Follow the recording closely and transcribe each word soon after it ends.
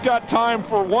got time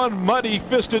for one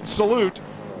muddy-fisted salute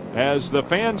as the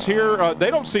fans here, they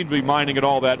don't seem to be minding it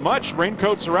all that much.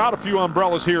 Raincoats are out, a few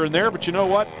umbrellas here and there, but you know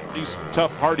what? These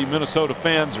tough, hardy Minnesota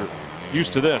fans are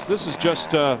used to this. This is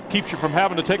just keeps you from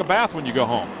having to take a bath when you go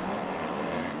home.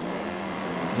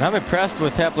 And I'm impressed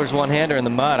with Hepler's one-hander in the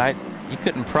mud. You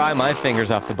couldn't pry my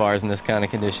fingers off the bars in this kind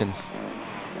of conditions.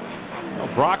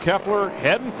 Well, Brock Hepler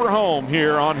heading for home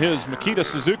here on his Makita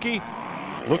Suzuki.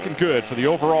 Looking good for the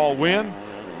overall win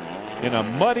in a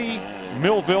muddy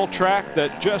Millville track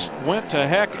that just went to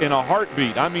heck in a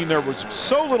heartbeat. I mean, there was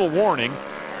so little warning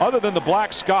other than the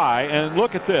black sky, and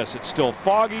look at this. It's still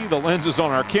foggy. The lenses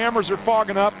on our cameras are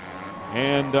fogging up,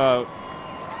 and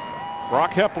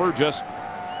Brock Hepler just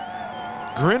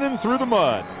grinning through the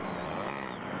mud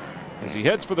as he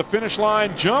heads for the finish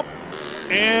line jump,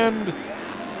 and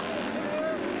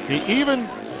he even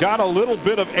got a little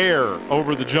bit of air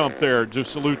over the jump there to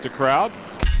salute the crowd.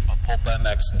 A Pulp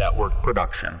MX Network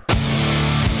production.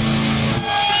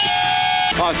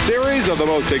 A series of the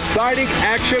most exciting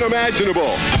action imaginable.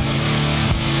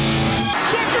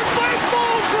 Checker flag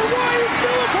falls for Ryan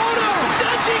Filippono.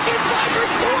 Dutchie gets by for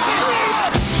second.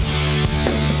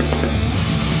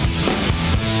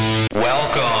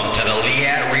 Welcome to the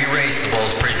Liat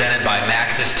Re-Raceables presented by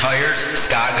Maxxis Tires,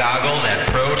 Scott Goggles, and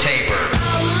Pro Taper.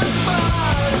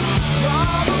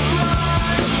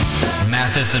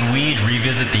 Matthes and Weege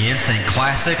revisit the instant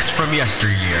classics from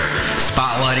yesteryear,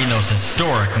 spotlighting those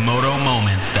historic moto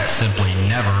moments that simply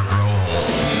never grow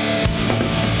old.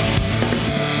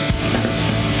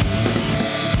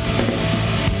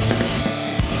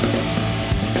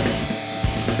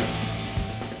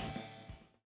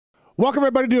 Welcome,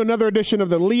 everybody, to another edition of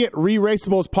the Liat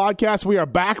Re-Raceables podcast. We are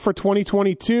back for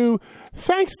 2022.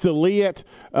 Thanks to Liat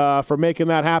for making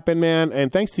that happen, man.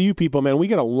 And thanks to you people, man. We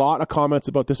get a lot of comments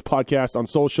about this podcast on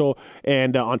social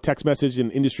and on text message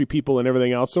and industry people and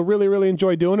everything else. So really, really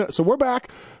enjoy doing it. So we're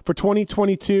back for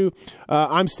 2022.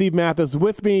 I'm Steve Matthes.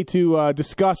 With me to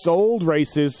discuss old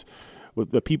races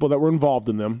with the people that were involved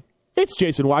in them, it's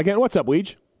Jason Wygant. What's up,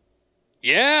 Weege?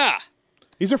 Yeah.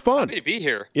 These are fun. Happy to be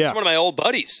here. Yeah. It's one of my old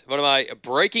buddies, one of my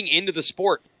breaking into the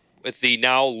sport with the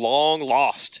now long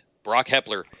lost Brock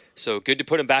Hepler. So good to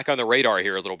put him back on the radar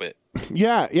here a little bit.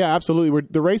 Yeah, absolutely.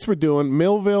 The race we're doing,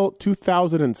 Millville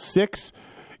 2006.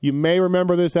 You may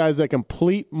remember this as a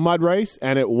complete mud race,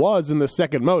 and it was in the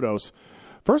second motos.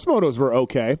 First motos were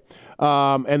okay,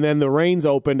 and then the reins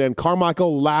opened, and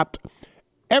Carmichael lapped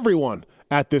everyone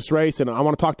at this race, and I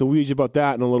want to talk to Weege about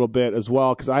that in a little bit as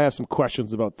well, because I have some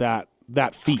questions about that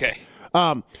feat. Okay.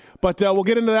 But we'll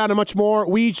get into that and much more.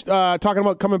 Weege talking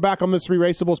about coming back on this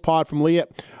Re-Raceables pod from Liat.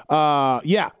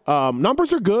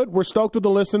 Numbers are good. We're stoked with the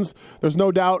listens. There's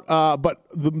no doubt. But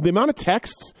the amount of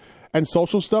texts and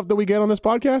social stuff that we get on this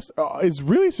podcast is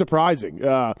really surprising.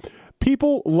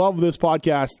 People love this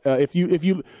podcast. If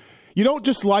you don't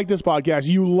just like this podcast,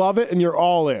 you love it and you're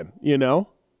all in, you know?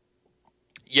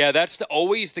 Yeah, that's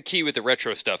always the key with the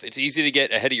retro stuff. It's easy to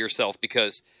get ahead of yourself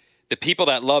because the people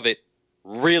that love it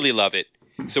really love it.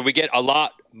 So we get a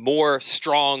lot more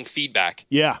strong feedback.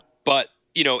 Yeah. But,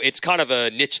 it's kind of a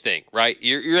niche thing, right?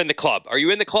 You're in the club. Are you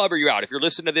in the club or are you out? If you're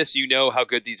listening to this, you know how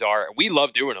good these are. We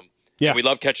love doing them. Yeah. We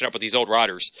love catching up with these old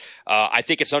riders. I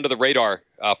think it's under the radar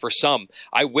for some.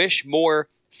 I wish more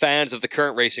fans of the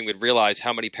current racing would realize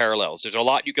how many parallels. There's a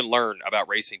lot you can learn about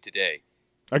racing today.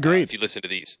 Agreed. If you listen to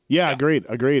these. Yeah.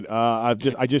 Agreed. I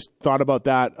just thought about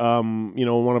that,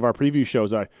 in one of our preview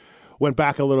shows. I went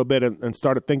back a little bit and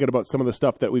started thinking about some of the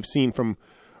stuff that we've seen from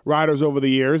riders over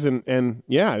the years. And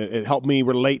it helped me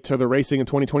relate to the racing in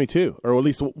 2022, or at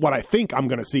least what I think I'm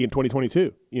going to see in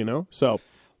 2022, So,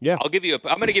 yeah. I'm going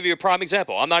to give you a prime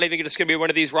example. I'm not even just going to be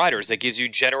one of these riders that gives you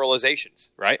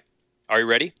generalizations, right? Are you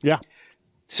ready? Yeah.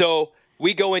 So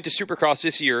we go into Supercross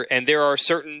this year, and there are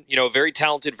certain, very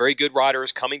talented, very good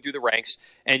riders coming through the ranks,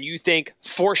 and you think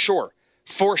for sure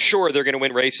they're going to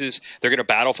win races. They're going to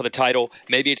battle for the title.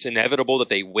 Maybe it's inevitable that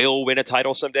they will win a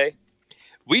title someday.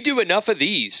 We do enough of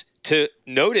these to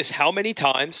notice how many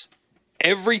times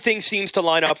everything seems to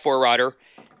line up for a rider,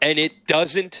 and it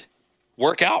doesn't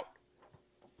work out.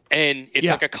 And it's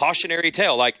like a cautionary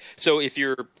tale. So if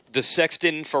you're the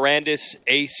Sexton, Ferrandis,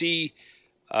 AC,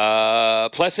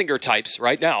 Plessinger types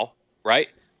right now, right?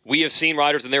 We have seen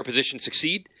riders in their position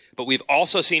succeed, but we've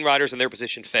also seen riders in their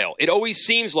position fail. It always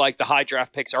seems like the high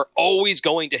draft picks are always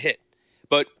going to hit.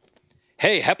 But,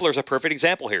 hey, Hepler's a perfect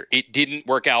example here. It didn't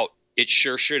work out. It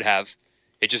sure should have.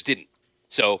 It just didn't.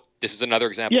 So this is another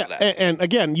example of that. And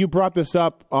again, you brought this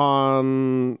up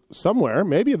on somewhere,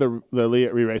 maybe the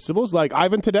Liat Re-Raceables, like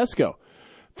Ivan Tedesco,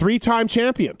 3-time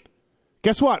champion.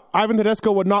 Guess what? Ivan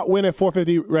Tedesco would not win a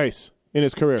 450 race in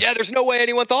his career. Yeah, there's no way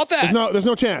anyone thought that. There's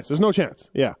no chance. There's no chance.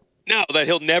 Yeah. No, that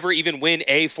he'll never even win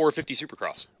a 450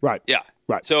 Supercross. Right. Yeah.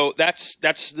 Right. So that's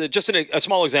just a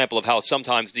small example of how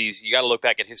sometimes you got to look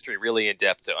back at history really in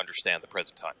depth to understand the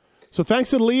present time. So thanks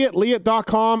to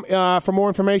Liat.com for more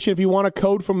information. If you want a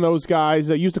code from those guys,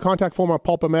 use the contact form on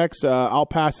Pulp MX. I'll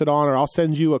pass it on, or I'll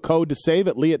send you a code to save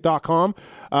at Liat.com.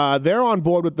 They're on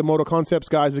board with the Moto Concepts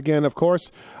guys again, of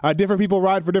course. Different people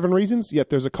ride for different reasons, yet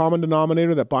there's a common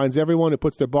denominator that binds everyone who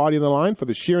puts their body on the line for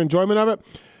the sheer enjoyment of it.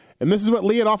 And this is what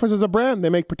Liat offers as a brand.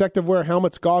 They make protective wear,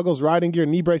 helmets, goggles, riding gear,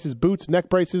 knee braces, boots, neck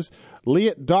braces.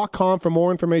 Liat.com for more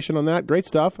information on that. Great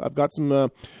stuff. I've got some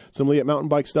Liat mountain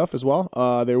bike stuff as well.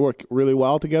 They work really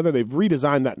well together. They've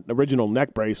redesigned that original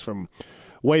neck brace from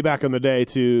way back in the day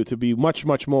to be much,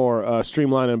 much more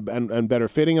streamlined and better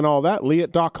fitting and all that.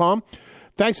 Liat.com.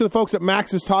 Thanks to the folks at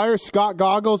Max's Tires, Scott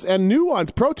Goggles, and new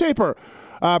ones, Pro Taper.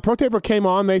 Pro Taper came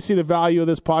on. They see the value of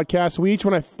this podcast.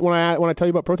 When I tell you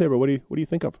about Pro Taper, what do you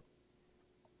think of?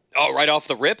 Oh, right off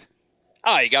the rip?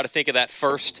 You got to think of that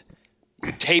first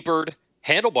tapered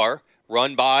handlebar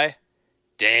run by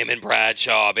Damon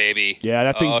Bradshaw, baby. Yeah,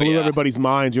 that thing blew everybody's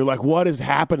minds. You're like, what is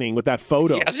happening with that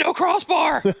photo? He has no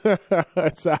crossbar.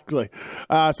 Exactly.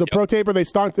 Pro Taper, they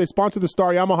sponsor the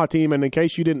Star Yamaha team, and in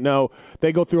case you didn't know,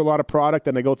 they go through a lot of product,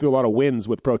 and they go through a lot of wins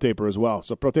with Pro Taper as well.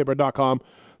 So protaper.com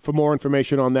for more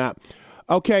information on that.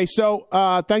 Okay, so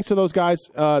thanks to those guys.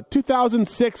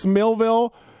 2006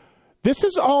 Millville. This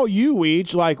is all you,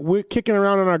 Weege. Like, we're kicking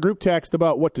around in our group text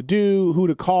about what to do, who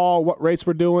to call, what race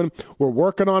we're doing. We're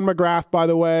working on McGrath, by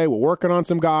the way. We're working on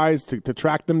some guys to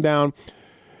track them down.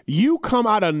 You come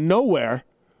out of nowhere,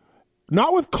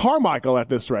 not with Carmichael at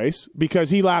this race, because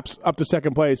he laps up to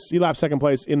second place. He laps second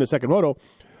place in the second moto.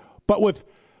 But with,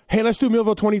 hey, let's do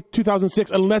Millville 2006,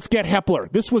 and let's get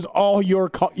Hepler. This was all your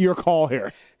call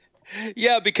here.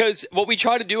 Yeah, because what we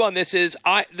try to do on this is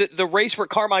the race where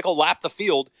Carmichael lapped the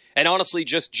field, and honestly,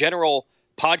 just general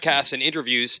podcasts and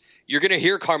interviews, you're going to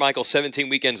hear Carmichael 17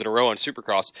 weekends in a row on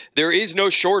Supercross. There is no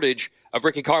shortage of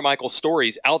Ricky Carmichael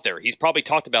stories out there. He's probably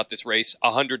talked about this race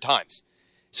 100 times.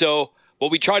 So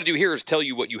what we try to do here is tell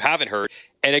you what you haven't heard.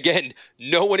 And again,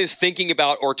 no one is thinking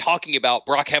about or talking about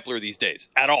Brock Hepler these days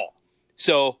at all.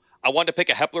 So I wanted to pick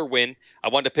a Hepler win. I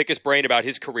wanted to pick his brain about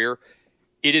his career.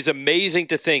 It is amazing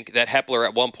to think that Hepler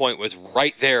at one point was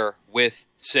right there with,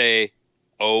 say,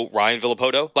 Ryan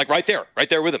Villopoto. Like right there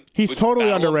with him. He's totally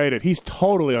underrated. He's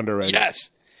totally underrated. Yes.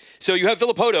 So you have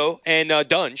Villopoto and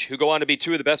Dunge, who go on to be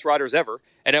two of the best riders ever.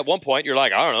 And at one point, you're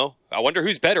like, I don't know. I wonder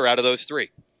who's better out of those three.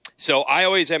 So I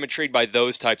always am intrigued by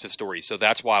those types of stories. So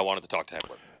that's why I wanted to talk to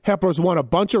Hepler. Hepler's won a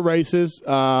bunch of races.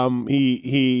 Like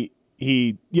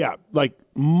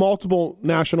multiple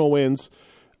national wins.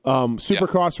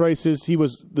 Supercross races.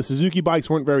 The Suzuki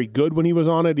bikes weren't very good when he was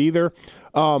on it either.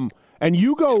 And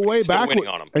you go way back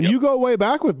you go way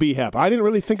back with B-Hep. I didn't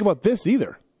really think about this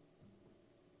either.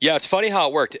 Yeah, it's funny how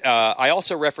it worked. I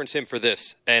also reference him for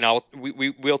this, and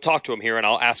we'll talk to him here, and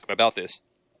I'll ask him about this.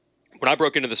 When I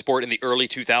broke into the sport in the early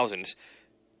 2000s,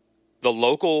 the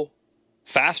local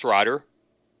fast rider,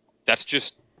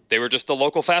 they were just the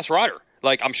local fast rider.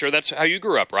 Like, I'm sure that's how you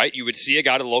grew up, right? You would see a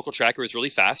guy at the local track who was really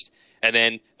fast, and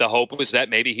then the hope was that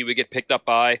maybe he would get picked up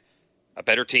by a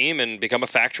better team and become a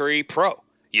factory pro.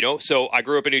 So I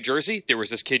grew up in New Jersey. There was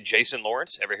this kid, Jason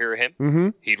Lawrence. Ever hear of him? Mm-hmm.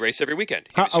 He'd race every weekend.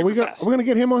 Are we going to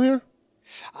get him on here?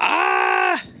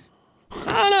 I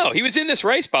don't know. He was in this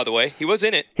race, by the way. He was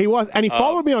in it. He was, and he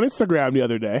followed me on Instagram the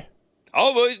other day.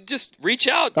 Oh, well, just reach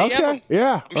out, DM him.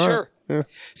 Yeah. I'm sure. Yeah.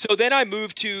 So then I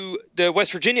moved to the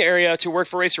West Virginia area to work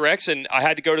for Racer X, and I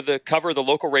had to go to cover the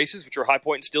local races, which were High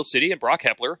Point and Steel City, and Brock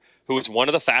Hepler, who was one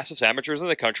of the fastest amateurs in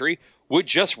the country, would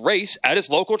just race at his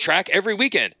local track every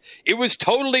weekend. It was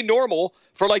totally normal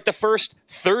for like the first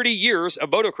 30 years of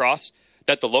motocross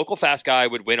that the local fast guy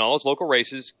would win all his local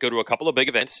races, go to a couple of big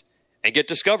events, and get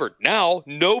discovered. Now,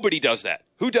 nobody does that.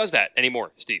 Who does that anymore,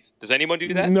 Steve? Does anyone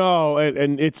do that? No,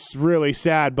 and it's really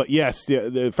sad, but yes,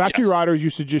 the factory riders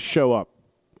used to just show up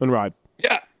and ride.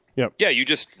 Yeah. Yep. Yeah, you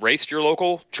just raced your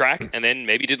local track and then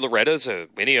maybe did Loretta's,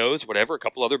 Winnie O's, whatever, a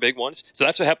couple other big ones. So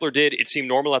that's what Hepler did. It seemed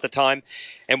normal at the time.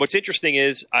 And what's interesting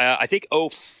is, I think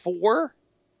 03,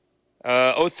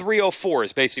 04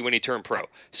 is basically when he turned pro.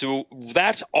 So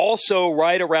that's also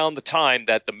right around the time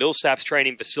that the Millsaps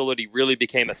training facility really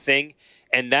became a thing.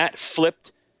 And that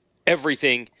flipped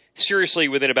everything seriously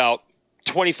within about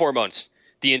 24 months.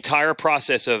 The entire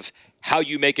process of how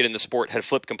you make it in the sport had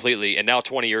flipped completely, and now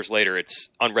 20 years later, it's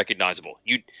unrecognizable.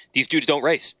 These dudes don't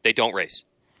race. They don't race.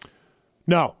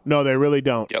 No, they really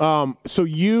don't. Yep. So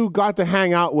you got to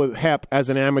hang out with Hep as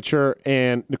an amateur,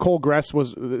 and Nicole Gress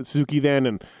was Suzuki then,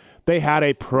 and they had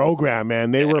a program,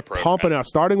 man. They were pumping out,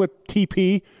 starting with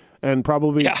TP and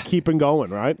probably keeping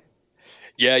going, right?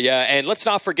 Yeah, and let's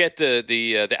not forget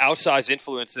the outsized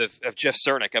influence of Jeff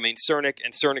Cernick. I mean, Cernick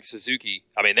and Cernick Suzuki.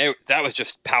 I mean, that was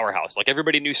just powerhouse. Like,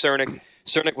 everybody knew Cernick.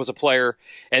 Cernick was a player.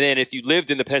 And then if you lived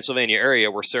in the Pennsylvania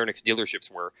area where Cernick's dealerships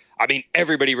were, I mean,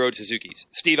 everybody rode Suzukis.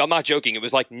 Steve, I'm not joking. It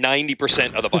was like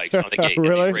 90% of the bikes on the gate.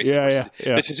 Really? In these races.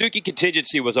 Yeah. The Suzuki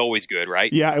contingency was always good,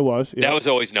 right? Yeah, it was. Yeah. That was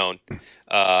always known.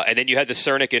 And then you had the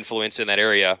Cernick influence in that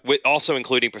area, also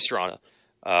including Pastrana.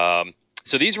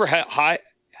 So these were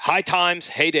high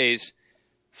times, heydays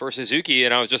for Suzuki,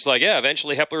 and I was just like, yeah,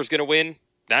 eventually Hepler's going to win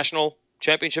national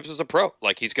championships as a pro.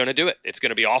 Like, he's going to do it. It's going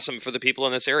to be awesome for the people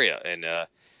in this area. And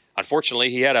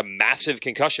unfortunately, he had a massive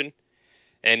concussion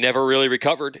and never really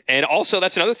recovered. And also,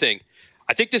 that's another thing.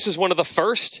 I think this was one of the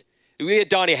first. We had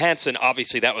Donnie Hansen.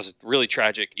 Obviously, that was really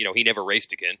tragic. You know, he never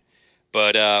raced again.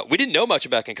 But we didn't know much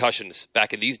about concussions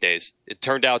back in these days. It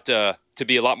turned out to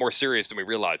be a lot more serious than we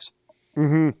realized.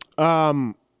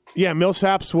 Mm-hmm. Yeah,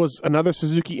 Millsaps was another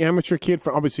Suzuki amateur kid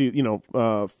from, obviously,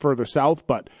 further south,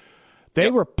 but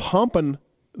they were pumping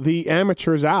the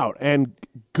amateurs out, and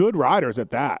good riders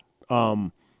at that.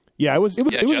 It was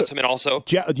Jessamine also.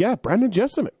 Brandon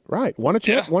Jessamine, won a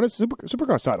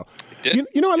Supercross title.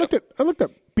 I looked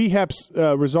at BHEP's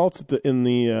results in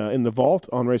the vault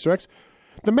on Racer X.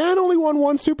 The man only won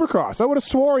one Supercross. I would have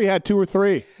swore he had 2 or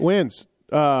 3 wins.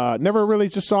 Never really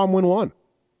just saw him win one.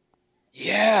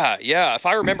 Yeah. If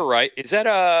I remember right, is that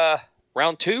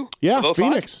round 2? Yeah, of 05?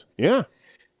 Phoenix. Yeah.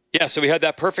 Yeah, so we had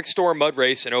that perfect storm mud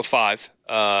race in 05.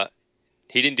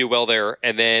 He didn't do well there,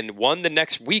 and then won the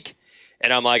next week.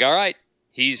 And I'm like, all right,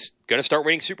 he's going to start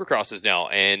winning Supercrosses now.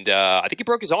 And I think he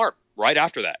broke his arm right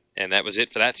after that, and that was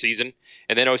it for that season.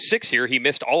 And then 06 here, he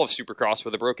missed all of Supercross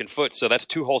with a broken foot, so that's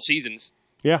 2 whole seasons.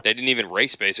 Yeah. They didn't even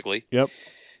race, basically. Yep.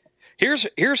 Here's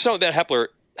something that Hepler...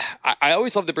 I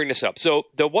always love to bring this up. So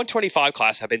the 125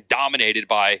 class have been dominated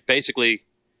by basically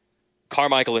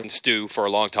Carmichael and Stu for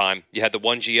a long time. You had the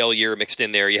 1 GL year mixed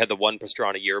in there. You had the 1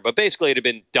 Pastrana year. But basically it had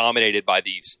been dominated by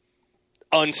these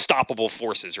unstoppable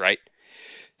forces, right?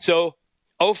 So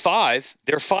 05,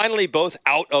 they're finally both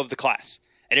out of the class.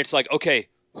 And it's like, okay,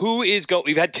 who is going...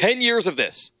 We've had 10 years of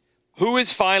this. Who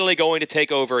is finally going to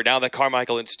take over now that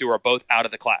Carmichael and Stu are both out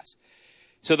of the class?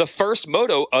 So the first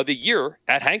moto of the year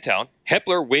at Hangtown,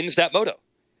 Hepler wins that moto.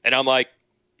 And I'm like,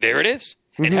 there it is.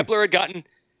 Mm-hmm. And Hepler had gotten,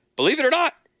 believe it or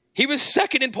not, he was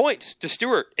second in points to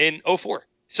Stewart in 04.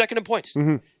 Second in points.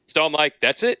 Mm-hmm. So I'm like,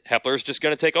 that's it. Hepler's just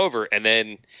going to take over. And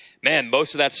then, man,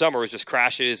 most of that summer was just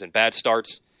crashes and bad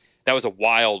starts. That was a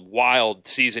wild, wild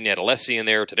season. You had Alessi in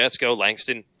there, Tedesco,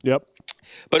 Langston. Yep.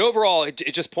 But overall,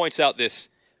 it just points out this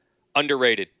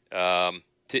underrated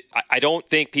I don't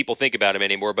think people think about him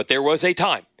anymore, but there was a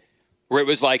time where it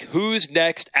was like, who's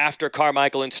next after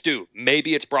Carmichael and Stu?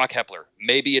 Maybe it's Brock Hepler.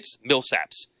 Maybe it's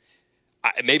Millsaps.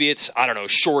 Maybe it's, I don't know,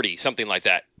 Shorty, something like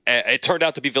that. It turned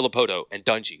out to be Villopoto and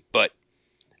Dungey. But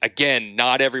again,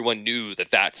 not everyone knew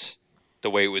that that's the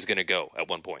way it was going to go at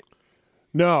one point.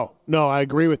 No, I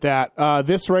agree with that.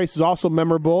 This race is also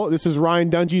memorable. This is Ryan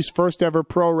Dungey's first ever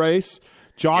pro race,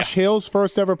 Josh Hill's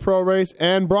first ever pro race,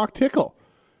 and Brock Tickle.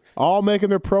 All making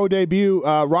their pro debut.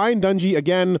 Ryan Dungey,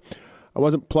 again, I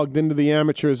wasn't plugged into the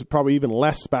amateurs, probably even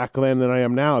less back then than I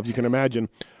am now, if you can imagine.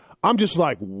 I'm just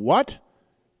like, what?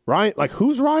 Ryan, like,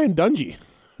 who's Ryan Dungey?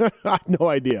 I have no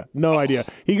idea.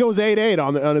 He goes 8-8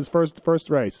 on his first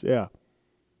race. Yeah.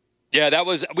 Yeah,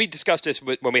 we discussed this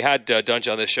when we had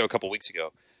Dungey on this show a couple weeks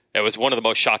ago. It was one of the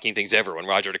most shocking things ever when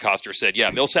Roger DeCoster said,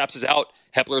 yeah, Millsaps is out,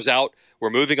 Hepler's out, we're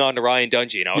moving on to Ryan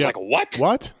Dungey. And I was like, what?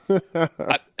 What?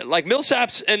 Like,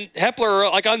 Millsaps and Hepler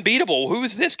are like unbeatable. Who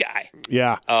is this guy?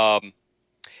 Yeah.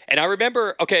 And I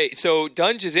remember, okay, so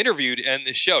Dungey is interviewed in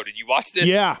this show. Did you watch this?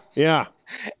 Yeah.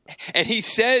 And he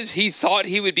says he thought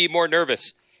he would be more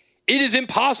nervous. It is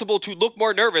impossible to look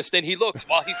more nervous than he looks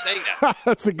while he's saying that.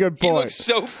 That's a good point. He looks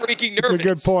so freaking nervous. That's a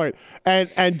good point.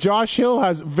 And Josh Hill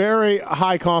has very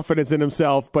high confidence in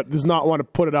himself, but does not want to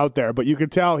put it out there. But you can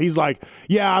tell he's like,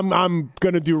 yeah, I'm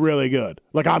going to do really good.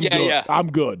 Like, I'm good. Yeah. I'm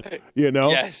good. You know?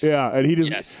 Yes. Yeah. And he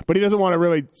just, but he doesn't want to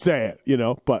really say it, you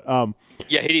know? But,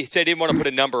 yeah, he said he didn't want to put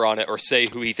a number on it or say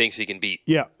who he thinks he can beat.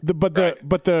 Yeah, but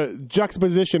the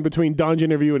juxtaposition between Dungey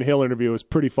interview and Hill interview is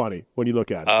pretty funny when you look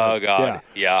at it. Oh, God,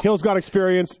 yeah. Hill's got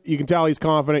experience. You can tell he's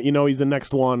confident. You know he's the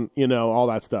next one, you know, all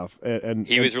that stuff. And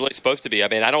he was really supposed to be. I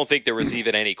mean, I don't think there was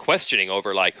even any questioning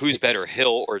over, like, who's better,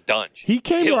 Hill or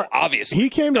Dungey. Obviously. He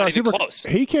came to our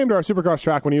Supercross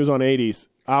track when he was on 80s.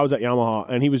 I was at Yamaha,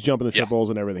 and he was jumping the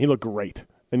triples and everything. He looked great.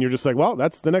 And you're just like, well,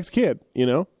 that's the next kid, you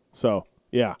know? So,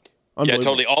 yeah. Yeah,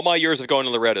 totally. All my years of going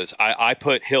to Loretta's, I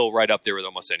put Hill right up there with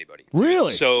almost anybody.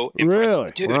 Really? So impressive.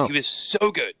 Really? Dude, Wow. he was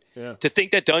so good. Yeah. To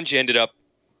think that Dungy ended up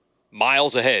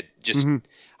miles ahead, just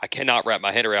I cannot wrap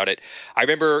my head around it. I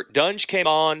remember Dunge came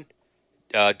on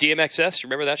DMXS.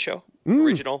 Remember that show?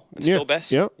 Original and still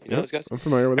best? Yeah. You know those guys? I'm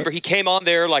familiar with Remember, he came on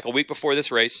there like a week before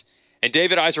this race, and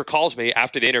David Iser calls me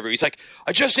after the interview. He's like,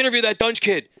 I just interviewed that Dunge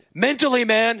kid. Mentally,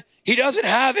 man, he doesn't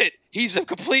have it. He's a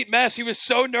complete mess. He was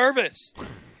so nervous.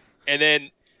 And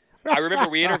then I remember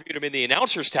we interviewed him in the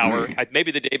announcer's tower,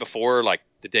 maybe the day before, like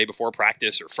the day before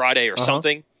practice or Friday or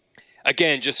something.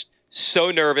 Again, just so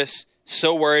nervous,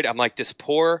 so worried. I'm like, this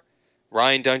poor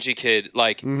Ryan Dungey kid,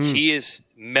 like he is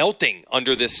melting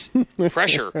under this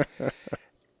pressure.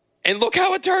 And look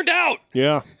how it turned out.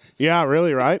 Yeah. Yeah,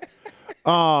 really, right?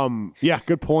 Yeah,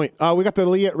 good point. We got the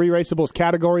Leatt Re-Raceables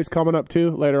categories coming up, too,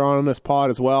 later on in this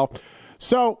pod as well.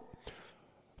 So,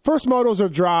 first motos are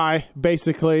dry,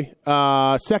 basically.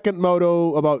 Second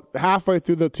moto, about halfway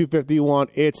through the 251,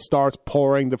 it starts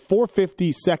pouring. The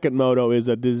 450 second moto is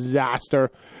a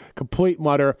disaster, complete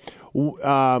mutter.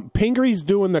 Pingree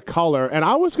doing the color, and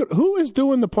who is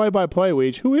doing the play-by-play,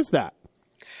 Weege? Who is that?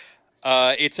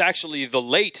 It's actually the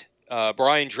late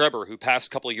Brian Drebber, who passed a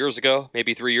couple of years ago,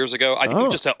 maybe 3 years ago. I think he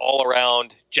was just an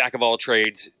all-around jack of all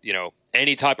trades. You know,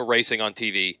 any type of racing on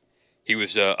TV, he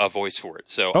was a voice for it.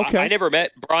 So I never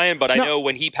met Brian, but I know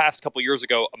when he passed a couple of years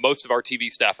ago, most of our TV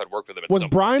staff had worked with him. Was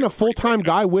Brian a full-time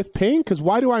guy with Ping? Because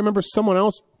why do I remember someone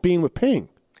else being with Ping?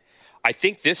 I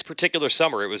think this particular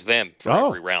summer it was them for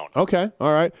every round. Okay,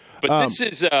 all right. But this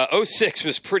is 06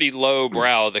 was pretty low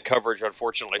brow, the coverage,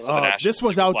 unfortunately, for the Nationals. This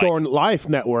was Outdoor Life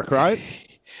Network, right?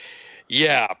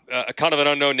 Yeah, kind of an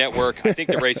unknown network. I think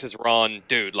the races were on,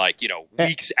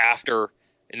 weeks after,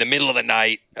 in the middle of the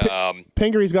night.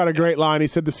 Pingree's got a great line. He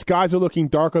said, the skies are looking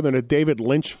darker than a David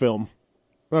Lynch film.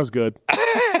 That was good.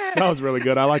 That was really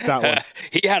good. I like that one.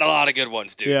 He had a lot of good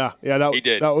ones, dude. Yeah, he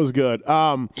did. That was good.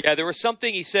 Yeah, there was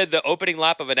something he said. The opening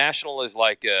lap of a national is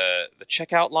like the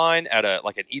checkout line at an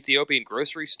Ethiopian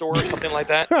grocery store or something like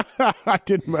that. I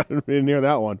didn't hear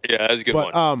that one. Yeah, that was a good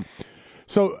one.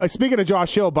 So speaking of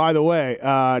Josh Hill, by the way,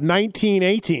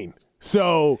 1918.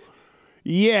 So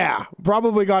yeah,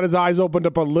 probably got his eyes opened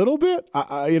up a little bit.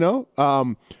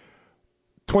 22nd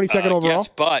overall. Yes,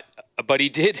 but he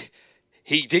did.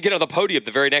 He did get on the podium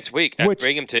the very next week at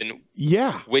Binghamton.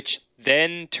 Yeah. Which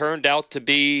then turned out to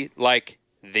be like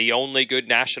the only good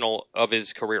national of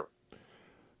his career.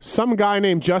 Some guy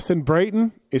named Justin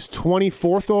Brayton is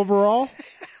 24th overall.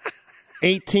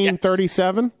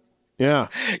 1837. Yeah.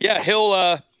 Yeah,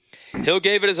 Hill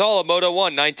gave it his all at Moto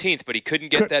 1, 19th, but he couldn't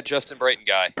get that Justin Brayton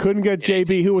guy. Couldn't get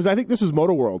JB, who was, I think this was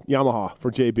Moto World, Yamaha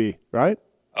for JB, right?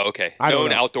 Okay.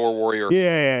 Known outdoor warrior.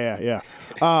 Yeah.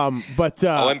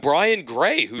 And Brian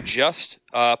Gray, who just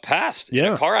passed in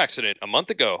a car accident a month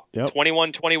ago,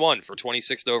 21-21 for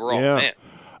 26th overall. Yeah. Man.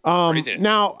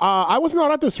 Now, I was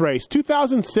not at this race.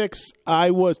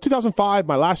 2005,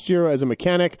 my last year as a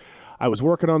mechanic. I was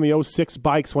working on the 06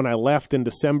 bikes when I left in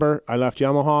December. I left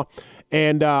Yamaha,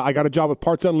 and I got a job with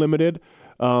Parts Unlimited,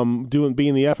 being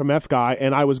the FMF guy,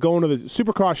 and I was going to the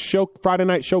Supercross Friday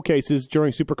night showcases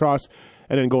during Supercross,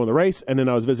 and then going to the race, and then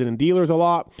I was visiting dealers a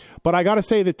lot. But I got to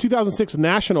say, the 2006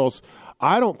 Nationals,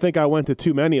 I don't think I went to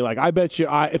too many. Like, I bet you,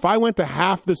 if I went to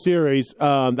half the series,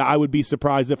 I would be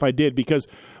surprised if I did, because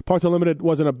Parts Unlimited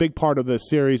wasn't a big part of the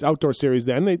series, outdoor series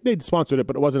then. They sponsored it,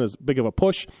 but it wasn't as big of a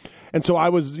push. And so I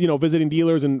was, visiting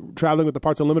dealers and traveling with the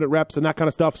Parts Unlimited reps and that kind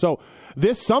of stuff. So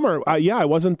this summer, I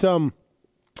wasn't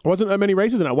at many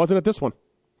races, and I wasn't at this one.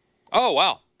 Oh,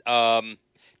 wow.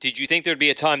 Did you think there'd be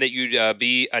a time that you'd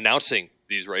be announcing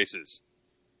these races?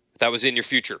 If that was in your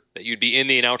future, that you'd be in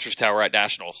the announcer's tower at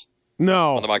Nationals?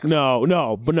 No, on the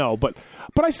microphone. but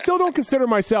I still don't consider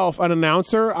myself an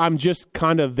announcer. I'm just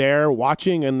kind of there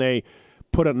watching, and they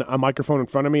put a microphone in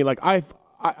front of me. Like I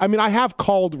have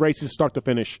called races start to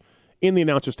finish in the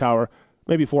announcer's tower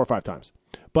maybe 4 or 5 times,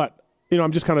 but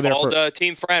I'm just kind of there for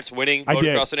Team France winning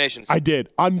Motocross of Nations. I did.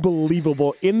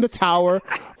 Unbelievable. In the tower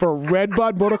for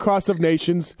Redbud Motocross of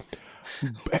Nations.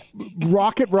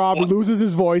 Rocket Rob loses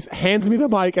his voice, hands me the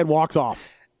mic, and walks off.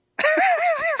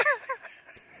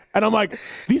 And I'm like,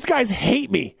 these guys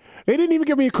hate me. They didn't even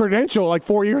give me a credential like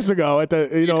 4 years ago at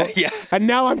the, Yeah. And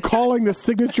now I'm calling the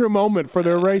signature moment for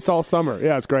their race all summer.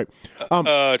 Yeah, it's great.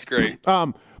 It's great.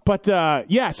 So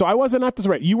I wasn't at this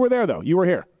race. You were there, though. You were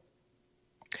here.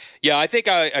 Yeah, I think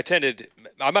I attended.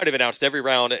 I might have announced every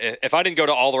round. If I didn't go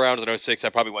to all the rounds in 06, I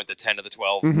probably went to 10 of the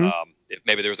 12. If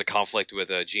maybe there was a conflict with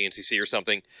a GNCC or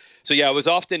something. So, yeah, it was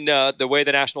often the way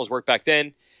the Nationals worked back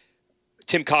then.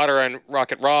 Tim Cotter and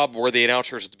Rocket Rob were the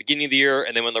announcers at the beginning of the year,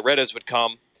 and then when Loretta's would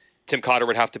come, Tim Cotter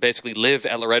would have to basically live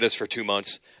at Loretta's for 2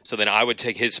 months. So then I would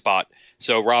take his spot.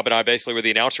 So Rob and I basically were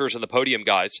the announcers and the podium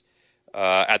guys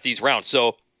at these rounds.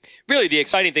 So really the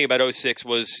exciting thing about 06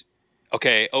 was,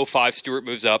 okay, 05 Stewart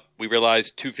moves up. We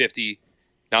realized 250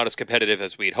 not as competitive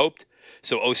as we had hoped.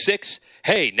 So 06,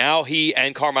 hey, now he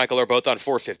and Carmichael are both on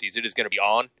 450s. It is going to be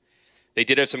on. They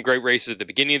did have some great races at the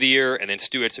beginning of the year, and then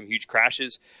Stu had some huge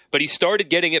crashes. But he started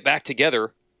getting it back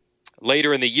together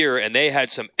later in the year, and they had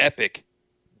some epic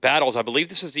battles. I believe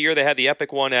this was the year they had the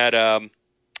epic one at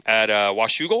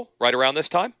Washougal, right around this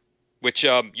time, which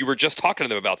you were just talking to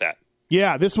them about that.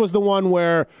 Yeah, this was the one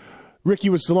where Ricky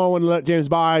was slow and let James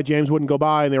by. James wouldn't go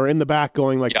by, and they were in the back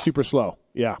going super slow.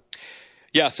 Yeah.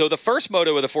 Yeah, so the first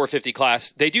moto of the 450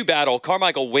 class, they do battle.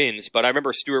 Carmichael wins, but I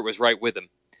remember Stewart was right with him.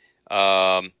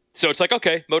 So it's like,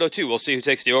 okay, Moto 2, we'll see who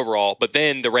takes the overall. But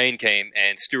then the rain came,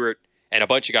 and Stewart and a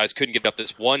bunch of guys couldn't get up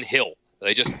this one hill.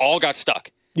 They just all got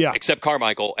stuck, except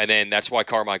Carmichael, and then that's why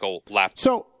Carmichael lapped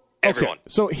everyone. Okay.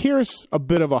 So here's a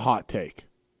bit of a hot take.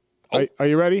 Oh. Are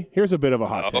you ready? Here's a bit of a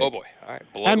hot take. Oh, boy. All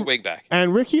right, blow the wig back.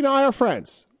 And Ricky and I are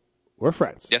friends. We're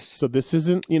friends. Yes. So this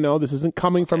isn't, this isn't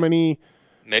coming from any...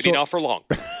 Maybe not for long.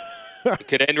 It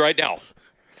could end right now.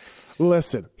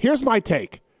 Listen, here's my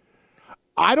take.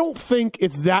 I don't think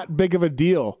it's that big of a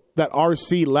deal that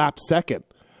RC lapped second.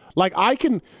 Like, I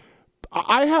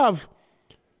have,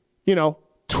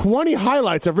 20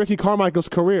 highlights of Ricky Carmichael's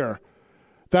career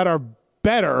that are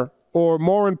better or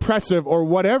more impressive or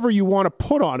whatever you want to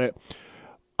put on it.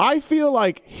 I feel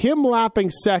like him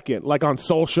lapping second, like on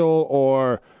social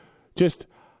or just...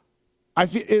 I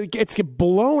feel it gets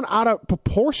blown out of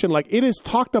proportion. Like, it is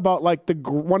talked about like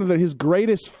one of his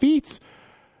greatest feats,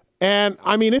 and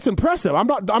I mean, it's impressive. I'm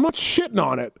not shitting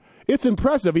on it. It's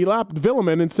impressive. He lapped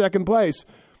Villeman in second place,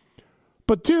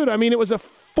 but dude, I mean, it was a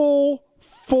full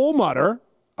mutter.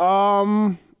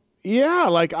 Yeah,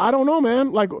 like I don't know,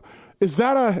 man. Like, is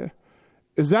that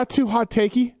too hot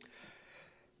takey?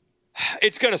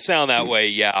 It's going to sound that way.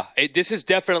 Yeah, this is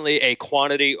definitely a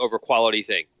quantity over quality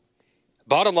thing.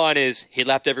 Bottom line is, he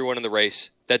lapped everyone in the race.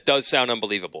 That does sound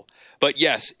unbelievable. But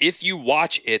yes, if you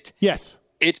watch it, yes,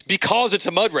 it's because it's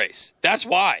a mud race. That's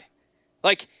why.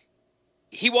 Like,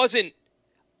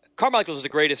 Carmichael is the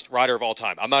greatest rider of all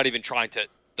time. I'm not even trying to,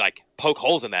 poke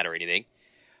holes in that or anything.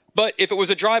 But if it was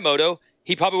a dry moto,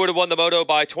 he probably would have won the moto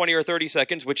by 20 or 30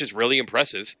 seconds, which is really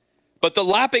impressive. But the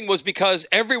lapping was because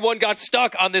everyone got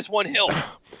stuck on this one hill.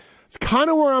 It's kind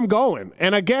of where I'm going.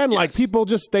 And again, like people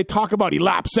they talk about he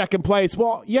lapped second place.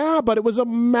 Well, yeah, but it was a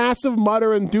massive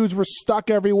mutter and dudes were stuck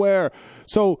everywhere.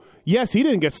 So, yes, he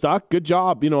didn't get stuck. Good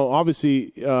job.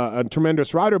 Obviously a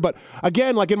tremendous rider. But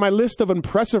again, like in my list of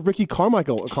impressive Ricky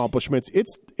Carmichael accomplishments,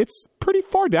 it's pretty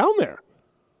far down there.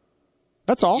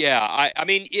 That's all. Yeah, I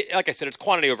mean, like I said, it's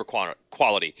quantity over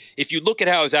quality. If you look at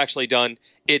how it's actually done,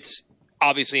 it's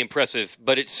obviously impressive,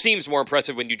 but it seems more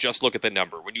impressive when you just look at the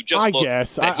number. When you just look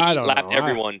that he lapped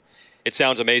everyone, it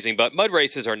sounds amazing. But mud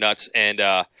races are nuts, and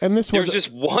there's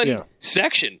just one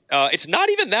section. It's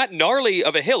not even that gnarly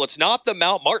of a hill. It's not the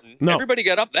Mount Martin. No. Everybody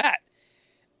got up that.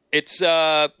 It's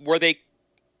where they...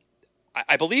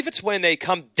 I believe it's when they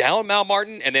come down Mount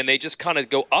Martin, and then they just kind of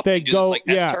go up and do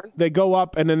this S-turn. They go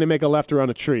up, and then they make a left around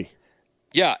a tree.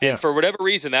 Yeah, and for whatever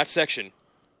reason, that section...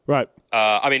 Right.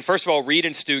 I mean, first of all, Reed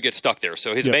and Stu get stuck there,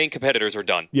 so his main competitors are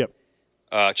done. Yep.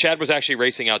 Chad was actually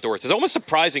racing outdoors. It's almost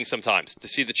surprising sometimes to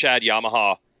see the Chad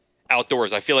Yamaha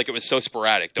outdoors. I feel like it was so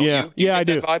sporadic, don't you? Yeah, I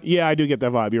do. Vibe? Yeah, I do get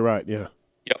that vibe. You're right, yeah.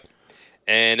 Yep.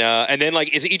 And then,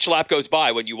 as each lap goes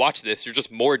by, when you watch this, there's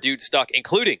just more dudes stuck,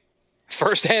 including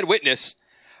first-hand witness,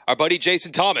 our buddy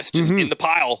Jason Thomas, just in the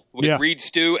pile with Reed,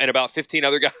 Stu, and about 15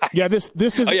 other guys. Yeah, this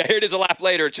is... Oh, yeah, here it is a lap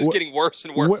later. It's just getting worse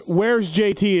and worse. Where's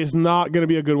JT is not going to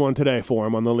be a good one today for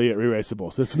him on the Liat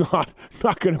Re-Raceables. It's not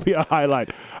going to be a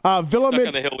highlight.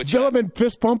 Villeman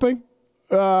fist pumping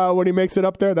when he makes it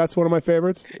up there. That's one of my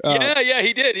favorites. Yeah,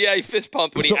 he did. Yeah, he fist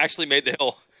pumped when he actually made the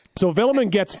hill. So Villeman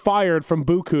gets fired from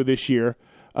Buku this year,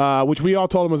 which we all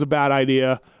told him was a bad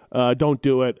idea. Don't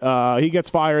do it. He gets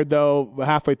fired, though,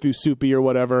 halfway through Soupy or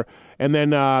whatever. And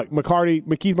then Keith McCarty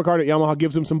at Yamaha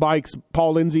gives him some bikes.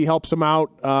 Paul Lindsay helps him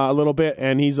out a little bit,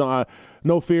 and he's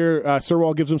no fear.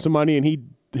 Sirwall gives him some money, and he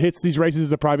hits these races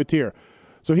as a privateer.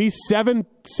 So he's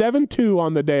 7-2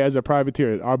 on the day as a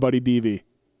privateer, our buddy DV.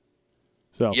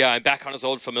 So yeah, and back on his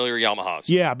old familiar Yamahas.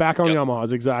 Yeah, back on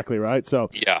Yamahas, exactly right. So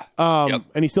yeah,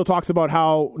 and he still talks about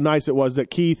how nice it was that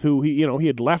Keith, who he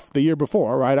had left the year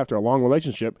before, right after a long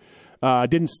relationship,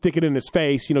 didn't stick it in his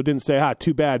face. Didn't say,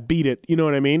 too bad, beat it. You know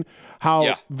what I mean?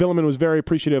 How Villeman was very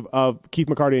appreciative of Keith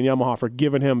McCarty and Yamaha for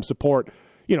giving him support.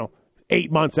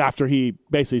 8 months after he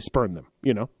basically spurned them.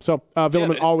 you know. So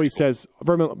Villeman always says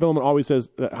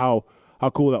that how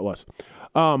cool that was.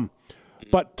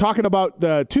 But talking about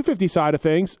the 250 side of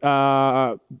things,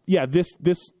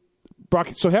 this Brock.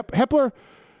 So Hepler,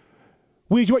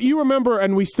 what you remember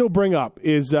and we still bring up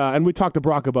is, and we talked to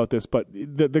Brock about this, but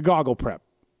the goggle prep.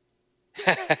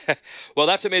 Well,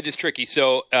 that's what made this tricky.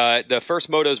 So the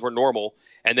first motos were normal,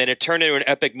 and then it turned into an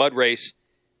epic mud race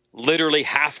literally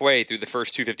halfway through the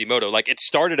first 250 moto. Like, it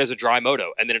started as a dry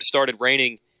moto, and then it started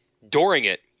raining during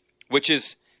it, which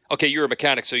is, okay, you're a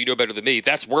mechanic, so you know better than me.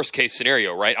 That's worst case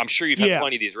scenario, right? I'm sure you've had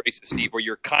plenty of these races, Steve, where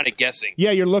you're kind of guessing.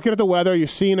 Yeah, you're looking at the weather, you're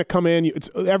seeing it come in.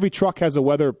 Every truck has a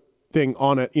weather thing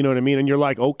on it, you know what I mean? And you're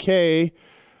like, okay,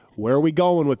 where are we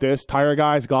going with this? Tire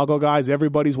guys, goggle guys,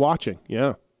 everybody's watching.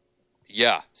 Yeah.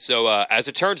 Yeah. So as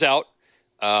it turns out,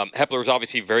 Hepler was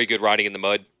obviously very good riding in the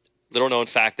mud. Little known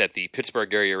fact that the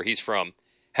Pittsburgh area where he's from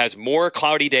has more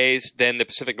cloudy days than the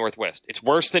Pacific Northwest. It's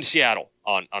worse than Seattle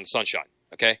on sunshine.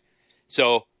 Okay.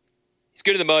 So he's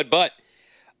good in the mud, but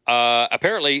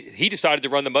apparently he decided to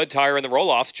run the mud tire in the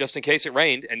roll-offs just in case it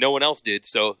rained, and no one else did.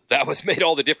 So that made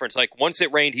all the difference. Like, once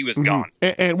it rained, he was gone.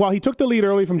 And while he took the lead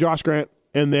early from Josh Grant,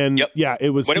 and then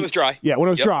it was when it was dry. Yeah, when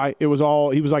it was dry, it was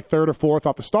he was like third or fourth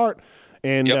off the start,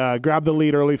 and grabbed the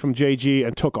lead early from JG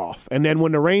and took off. And then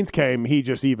when the rains came, he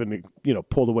just even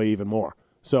pulled away even more.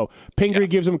 So Pingree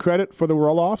gives him credit for the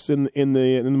roll-offs in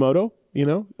the moto.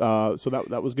 So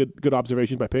that was good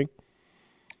observation by Ping.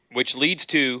 Which leads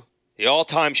to the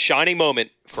all-time shining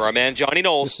moment for our man Johnny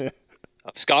Knowles of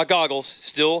Scott Goggles.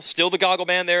 Still the goggle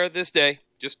man there this day.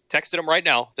 Just texted him right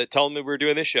now that told him we were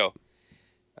doing this show.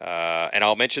 And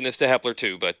I'll mention this to Hepler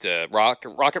too, but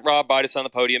Rocket Rob Bidas on the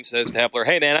podium says to Hepler,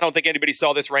 "Hey man, I don't think anybody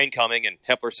saw this rain coming." And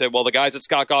Hepler said, "Well, the guys at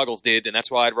Scott Goggles did, and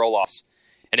that's why I had roll-offs."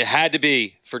 And it had to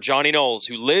be for Johnny Knowles,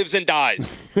 who lives and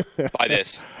dies by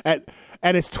this. And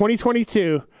it's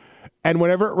 2022, and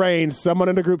whenever it rains, someone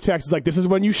in the group text is like, "This is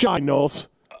when you shine, Knowles.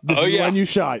 This is when you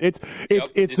shine." It's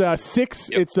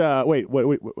wait,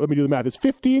 let me do the math. It's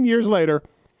 15 years later.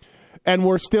 And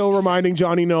we're still reminding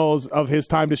Johnny Knowles of his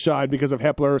time to shine because of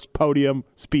Hepler's podium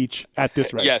speech at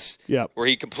this race. Yes. Yep. Where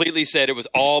he completely said it was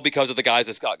all because of the guys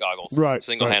at Scott Goggles. Right.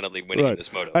 Single-handedly winning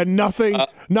this moto. And nothing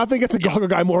gets a goggle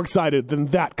guy more excited than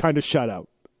that kind of shutout.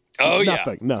 Oh,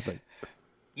 Nothing.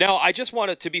 Now, I just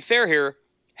wanted to be fair here.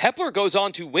 Hepler goes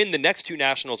on to win the next two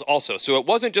nationals also. So it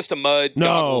wasn't just a mud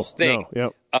goggles thing.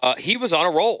 No, yep. He was on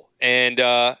a roll. And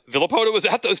Villopoto was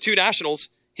at those two nationals.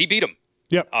 He beat him.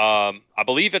 Yep. I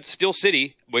believe it's Steel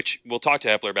City, which we'll talk to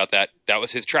Hepler about that. That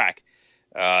was his track.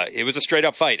 It was a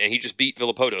straight-up fight, and he just beat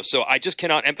Villopoto. So I just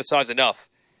cannot emphasize enough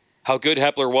how good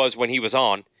Hepler was when he was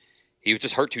on. He was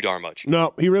just hurt too darn much.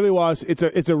 No, he really was.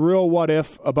 It's a real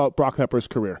what-if about Brock Hepler's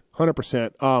career,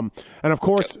 100%. And, of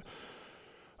course,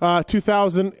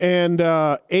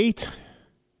 2008,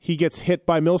 he gets hit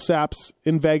by Millsaps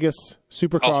in Vegas,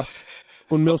 Supercross,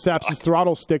 when Millsaps'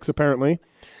 throttle sticks, apparently.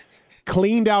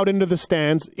 Cleaned out into the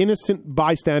stands, innocent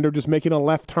bystander just making a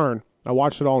left turn. I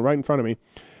watched it all right in front of me.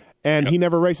 And he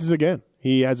never races again.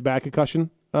 He has back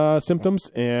concussion symptoms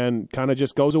and kind of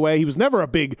just goes away. He was never a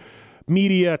big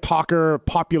media talker,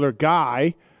 popular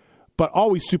guy, but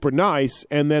always super nice.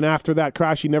 And then after that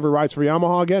crash, he never rides for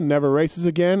Yamaha again, never races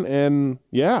again. And,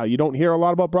 you don't hear a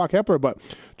lot about Brock Hepler, but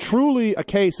truly a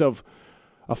case of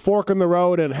a fork in the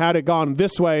road, and had it gone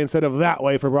this way instead of that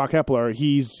way for Brock Hepler,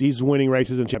 he's winning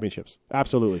races and championships.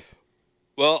 Absolutely.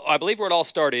 Well, I believe where it all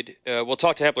started, we'll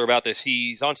talk to Hepler about this.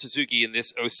 He's on Suzuki in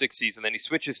this 06 season, then he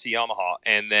switches to Yamaha,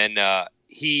 and then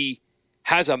he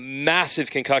has a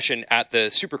massive concussion at the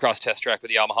Supercross test track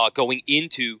with Yamaha going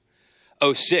into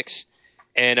 06.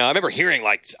 And I remember hearing,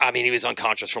 he was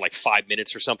unconscious for 5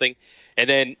 minutes or something. And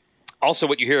then also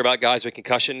what you hear about guys with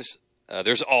concussions,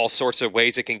 there's all sorts of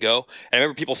ways it can go. And I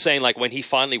remember people saying, when he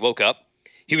finally woke up,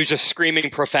 he was just screaming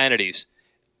profanities.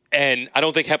 And I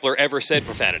don't think Hepler ever said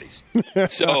profanities.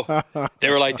 So they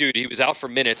were like, dude, he was out for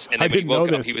minutes. And then when he woke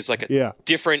up, he was like a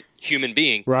different human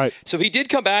being. Right. So he did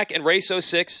come back and race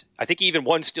 06. I think he even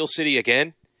won Steel City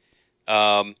again.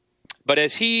 But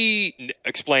as he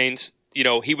explains,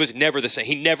 he was never the same.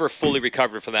 He never fully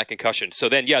recovered from that concussion. So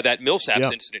then, that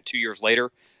Millsaps incident 2 years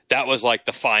later, that was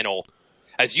the final.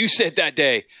 As you said that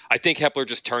day, I think Hepler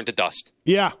just turned to dust.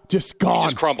 Yeah, just gone. He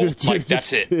just crumbled.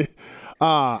 That's it.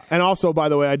 And also, by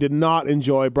the way, I did not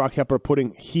enjoy Brock Hepler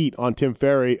putting heat on Tim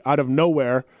Ferry out of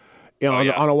nowhere on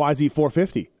a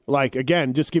YZ450.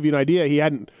 Again, just to give you an idea, he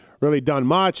hadn't really done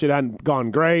much. It hadn't gone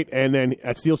great. And then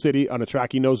at Steel City on a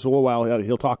track he knows so well,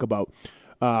 he'll talk about.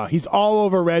 He's all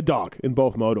over Red Dog in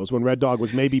both motos when Red Dog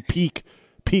was maybe peak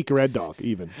Red Dog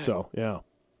even. So, yeah.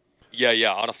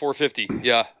 Yeah, on a 450.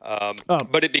 Yeah,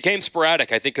 but it became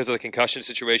sporadic, I think, because of the concussion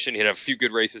situation. He had a few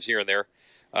good races here and there,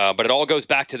 but it all goes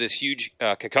back to this huge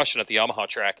concussion at the Yamaha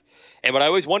track. And what I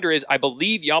always wonder is, I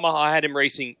believe Yamaha had him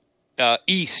racing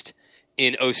east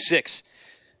in 06.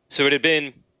 So it had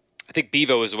been, I think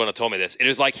Bevo was the one that told me this. It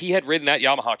was like he had ridden that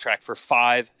Yamaha track for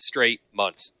 5 straight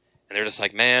months. And they're just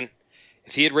like, man,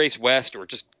 if he had raced west or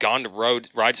just gone to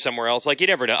ride somewhere else, like, you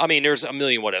never know. I mean, there's a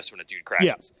million what ifs when a dude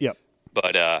crashes. Yeah.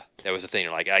 But that was the thing.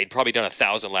 Like, I'd probably done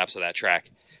 1,000 laps of that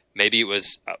track. Maybe it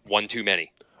was one too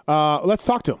many. Let's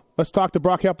talk to him. Let's talk to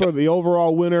Brock Hepler, the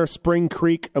overall winner, Spring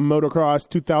Creek Motocross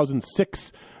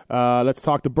 2006. Let's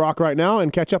talk to Brock right now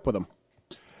and catch up with him.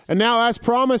 And now, as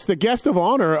promised, the guest of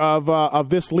honor of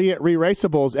this Liat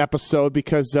Re-Raceables episode,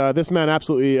 because this man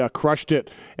absolutely crushed it,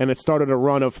 and it started a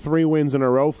run of 3 wins in a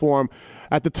row for him.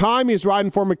 At the time, he's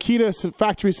riding for Makita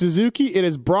Factory Suzuki. It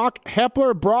is Brock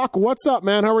Hepler. Brock, what's up,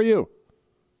 man? How are you?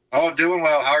 Oh, doing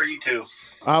well. How are you two?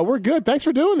 We're good. Thanks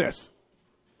for doing this.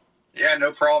 Yeah,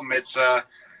 no problem. It's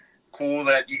cool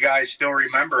that you guys still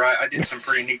remember. I did some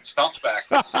pretty neat stuff back.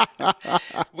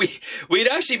 We'd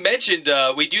actually mentioned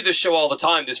we do this show all the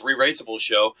time, this Re-Raceables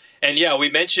show. And, yeah, we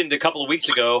mentioned a couple of weeks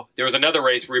ago there was another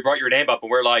race where we brought your name up, and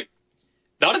we're like,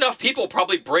 not enough people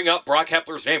probably bring up Brock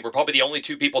Hepler's name. We're probably the only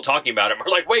 2 people talking about him.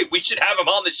 We're like, wait, we should have him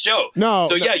on the show.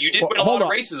 Yeah, you did win a lot of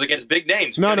races against big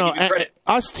names. We gotta give you credit.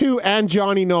 Us 2 and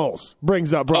Johnny Knowles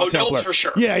brings up Brock Hepler. Knowles for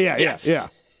sure. Yeah.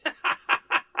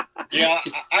 Yeah,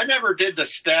 I never did the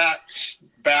stats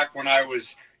back when I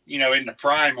was, in the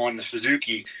prime on the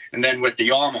Suzuki. And then with the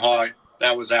Yamaha,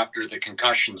 that was after the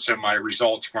concussion, so my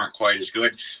results weren't quite as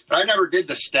good. But I never did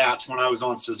the stats when I was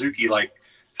on Suzuki, like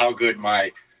how good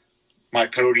my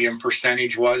podium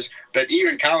percentage was. But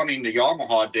even counting the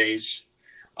Yamaha days,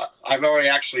 I've only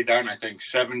actually done, I think,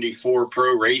 74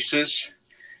 pro races,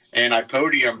 and I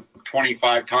podiumed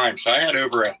 25 times. So I had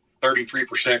over a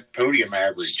 33% podium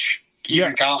average,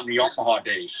 even counting the Yamaha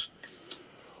days.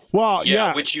 Well,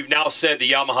 yeah. Which you've now said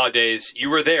the Yamaha days, you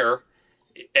were there.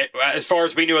 As far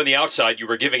as we knew on the outside, you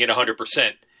were giving it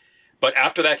 100%. But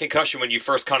after that concussion, when you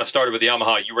first kind of started with the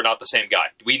Yamaha, you were not the same guy.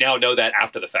 We now know that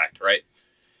after the fact, right?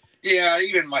 Yeah,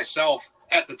 even myself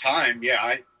at the time,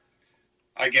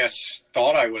 I guess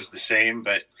thought I was the same.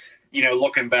 But,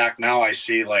 looking back now, I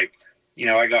see, like,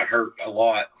 I got hurt a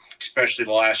lot, especially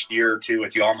the last year or 2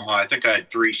 with Yamaha. I think I had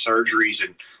 3 surgeries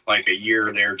in, like, a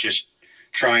year there, just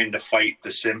trying to fight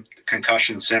the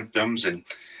concussion symptoms. And,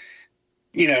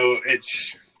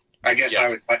 I guess I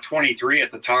was about 23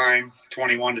 at the time,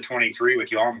 21 to 23 with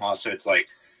Yamaha. So it's like,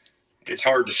 it's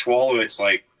hard to swallow. It's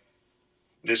like,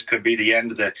 this could be the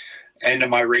end of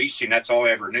my racing. That's all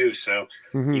I ever knew. So,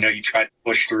 you try to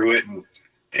push through it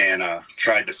and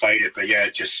tried to fight it. But yeah,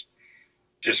 it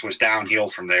just was downhill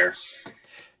from there.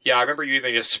 Yeah, I remember you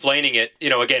even explaining it,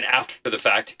 again, after the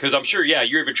fact. Because I'm sure,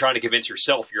 you're even trying to convince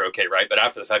yourself you're okay, right? But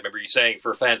after the fact, I remember you saying,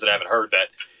 for fans that haven't heard, that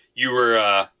you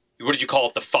were, what did you call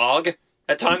it, the fog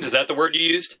at times? Is that the word you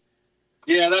used?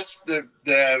 Yeah, that's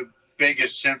the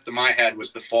biggest symptom I had,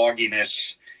 was the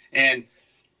fogginess. And,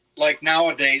 like,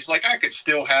 nowadays, like, I could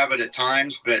still have it at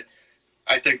times, but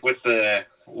I think with the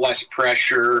less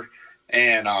pressure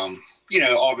and,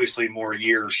 obviously more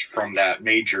years from that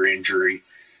major injury,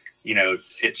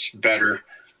 it's better.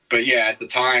 But yeah, at the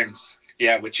time,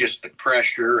 with just the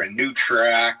pressure and new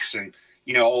tracks and,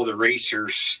 all the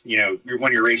racers,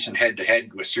 when you're racing head to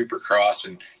head with Supercross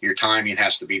and your timing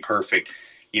has to be perfect,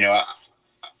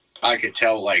 I could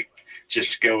tell, like,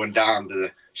 just going down to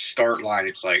the start line,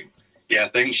 it's like,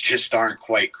 things just aren't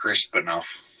quite crisp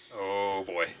enough. Oh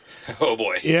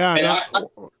boy. Yeah. And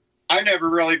I never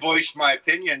really voiced my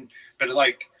opinion, but,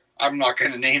 like, I'm not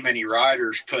going to name any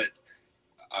riders, but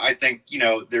I think,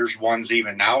 there's ones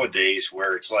even nowadays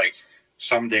where it's like,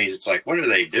 some days it's like, what are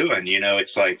they doing?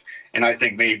 It's like, and I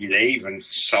think maybe they even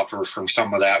suffer from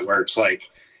some of that, where it's like,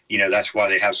 that's why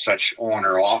they have such on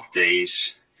or off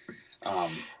days.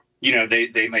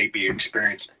 They may be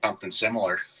experiencing something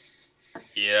similar.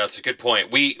 Yeah, that's a good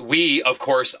point. We of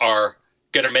course are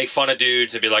going to make fun of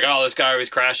dudes and be like, oh, this guy always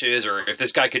crashes, or if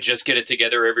this guy could just get it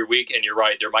together every week. And you're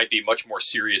right, there might be much more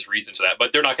serious reasons for that,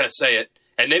 but they're not going to say it,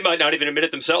 and they might not even admit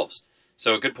it themselves.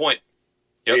 So good point.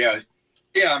 Yep.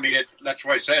 Yeah. I mean, that's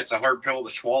why I say it's a hard pill to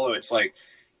swallow. It's like,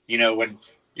 when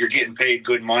you're getting paid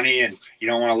good money and you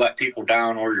don't want to let people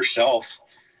down or yourself.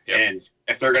 Yep. And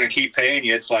if they're going to keep paying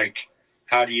you, it's like,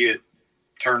 how do you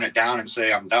turn it down and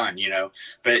say, I'm done,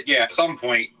 But yeah, at some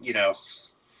point,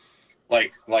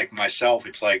 like myself,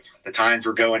 it's like the times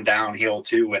were going downhill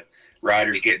too, with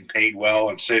riders getting paid well.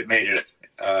 And so it made it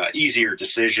easier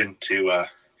decision to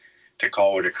to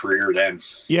call it a career then.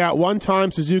 Yeah, at one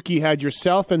time Suzuki had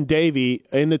yourself and Davey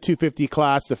in the 250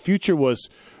 class. The future was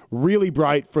really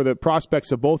bright for the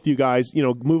prospects of both you guys,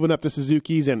 moving up to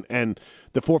Suzuki's and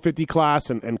the 450 class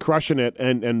and crushing it.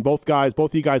 And both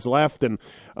of you guys left. And,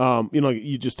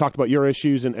 you just talked about your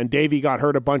issues and Davey got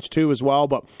hurt a bunch too as well.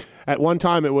 But at one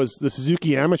time it was the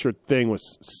Suzuki amateur thing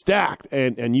was stacked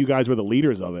and you guys were the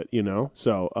leaders of it,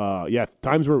 So,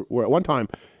 times were at one time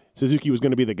Suzuki was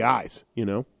going to be the guys,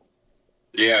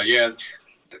 Yeah.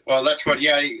 Well, that's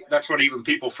what even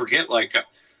people forget. Like,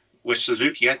 with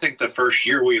Suzuki, I think the first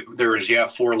year there was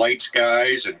 4 lights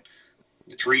guys and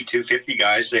 3 250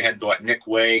 guys. They had Nick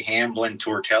Way, Hamblin,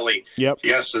 Tortelli. Yep.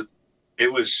 Yes,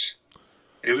 it was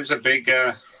a big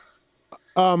as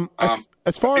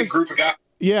far as group of guys.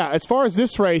 Yeah, as far as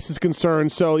this race is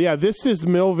concerned, so this is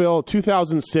Millville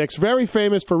 2006. Very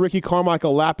famous for Ricky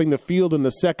Carmichael lapping the field in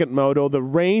the second moto. The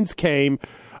rains came.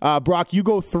 Brock, you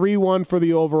go 3-1 for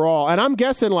the overall, and I'm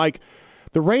guessing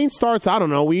the rain starts, I don't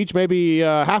know, Weege, maybe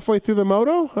halfway through the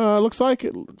moto, looks like.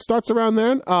 It starts around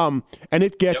then. And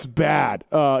it gets bad.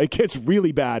 It gets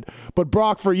really bad. But,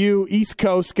 Brock, for you, East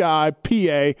Coast guy,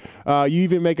 PA, you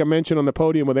even make a mention on the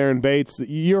podium with Aaron Bates.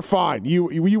 You're fine.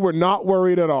 You were not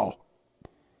worried at all.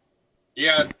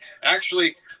 Yeah,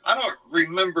 actually, I don't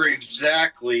remember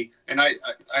exactly. And I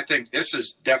think this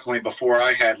is definitely before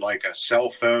I had, a cell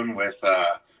phone with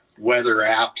weather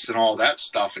apps and all that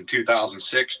stuff in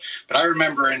 2006. But I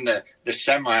remember in the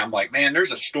semi, I'm like, man,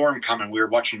 there's a storm coming. We were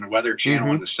watching the Weather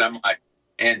Channel in the semi.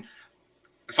 And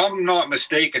if I'm not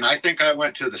mistaken, I think I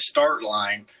went to the start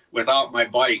line without my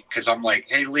bike because I'm like,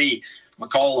 hey, Lee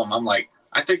McCollum, I'm like,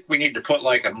 I think we need to put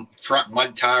a front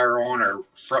mud tire on or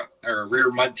rear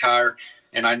mud tire.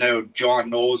 And I know John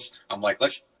Knowles, I'm like,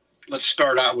 let's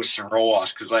start out with some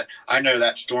roll-offs because I know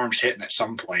that storm's hitting at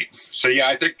some point. So, yeah,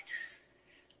 I think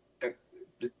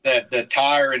the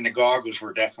tire and the goggles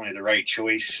were definitely the right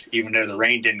choice, even though the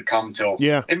rain didn't come till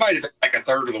it might have been a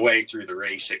third of the way through the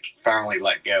race. It finally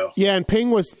let go. Yeah, and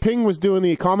Ping was doing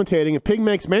the commentating, and Ping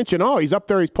makes mention, he's up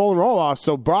there, he's pulling roll off.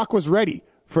 So Brock was ready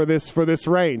for this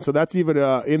rain. So that's even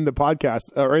in the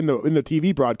podcast or in the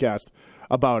TV broadcast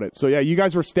about it. So yeah, you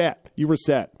guys were set. You were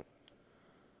set.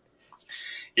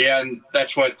 Yeah, and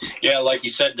that's what. Yeah, like you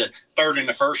said, the third and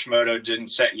the first moto didn't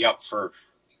set you up for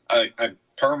a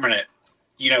permanent.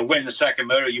 Win the second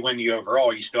moto, you win the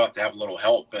overall. You still have to have a little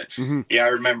help. But, I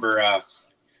remember,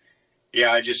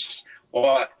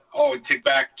 to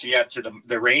back to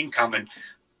the rain coming.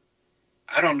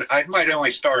 I might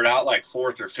only start out 4th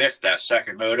or 5th that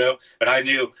second moto, but I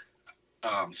knew,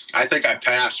 I think I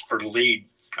passed for the lead.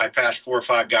 I passed 4 or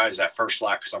 5 guys that first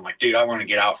lap because I'm like, dude, I want to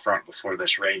get out front before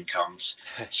this rain comes.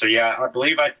 So, I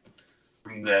believe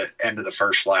from the end of the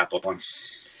first lap of one.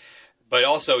 But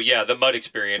also, the mud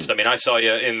experience. I mean, I saw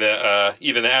you in the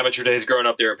even the amateur days growing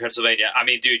up there in Pennsylvania. I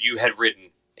mean, dude, you had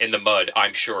ridden in the mud,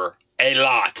 I'm sure, a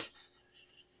lot.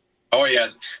 Oh,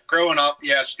 yeah. Growing up,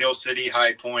 Steel City,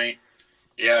 High Point.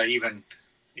 Yeah, even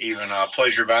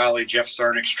Pleasure Valley, Jeff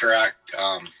Cernick's track.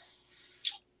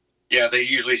 They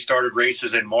usually started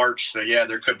races in March. So,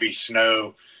 there could be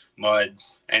snow, mud,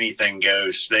 anything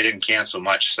goes. They didn't cancel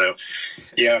much. So,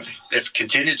 if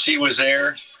contingency was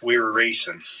there, we were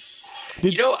racing.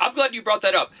 I'm glad you brought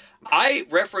that up. I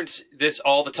reference this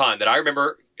all the time, that I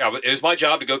remember it was my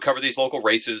job to go cover these local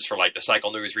races for the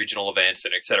Cycle News regional events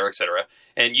and et cetera, et cetera.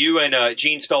 And you and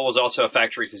Gene Stoll was also a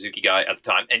factory Suzuki guy at the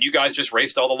time. And you guys just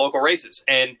raced all the local races.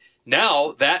 And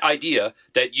now that idea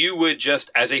that you would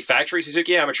just, as a factory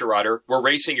Suzuki amateur rider, were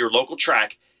racing your local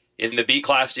track in the B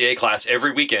class, the A class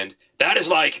every weekend, that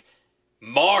is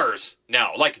Mars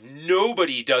now.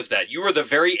 Nobody does that. You are the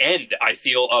very end, I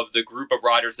feel, of the group of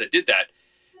riders that did that.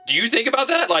 Do you think about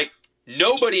that?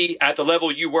 Nobody at the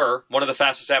level you were, one of the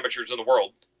fastest amateurs in the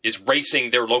world, is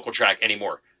racing their local track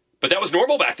anymore. But that was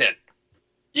normal back then.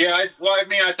 Yeah,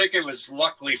 I think it was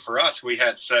luckily for us. We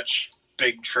had such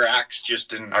big tracks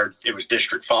just it was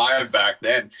District 5 back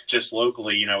then, just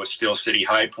locally, with Steel City,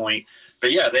 High Point.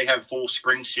 But they have full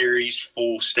spring series,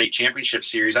 full state championship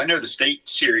series. I know the state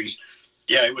series,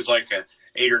 it was a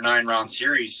 8 or 9 round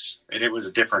series, and it was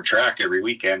a different track every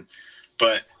weekend.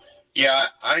 But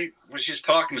I was just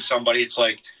talking to somebody. It's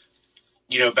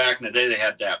back in the day they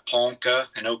had that Ponca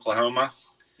in Oklahoma.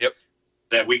 Yep.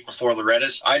 That week before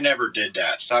Loretta's. I never did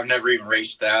that, so I've never even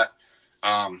raced that.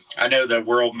 I know the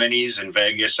World Minis in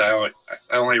Vegas. I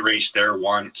only raced there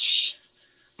once.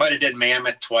 Might have did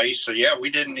Mammoth twice. So we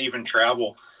didn't even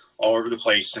travel all over the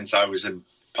place since I was in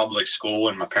public school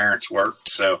and my parents worked.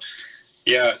 So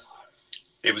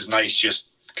it was nice, just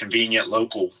convenient,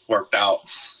 local, worked out.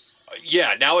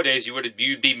 Yeah, nowadays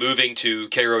you'd be moving to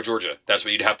Cairo, Georgia. That's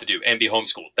what you'd have to do, and be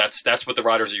homeschooled. That's what the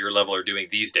riders at your level are doing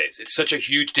these days. It's such a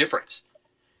huge difference.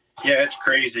 Yeah, it's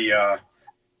crazy. I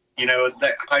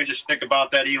just think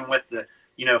about that even with the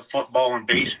football and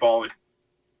baseball.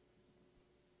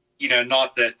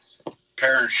 Not that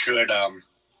parents should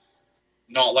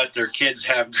not let their kids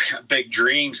have big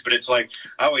dreams, but it's like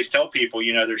I always tell people,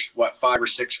 there's 5 or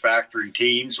 6 factory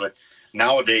teams with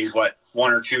nowadays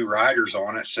 1 or 2 riders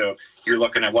on it. So you're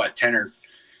looking at 10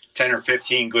 or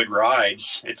 15 good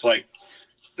rides. It's like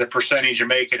the percentage you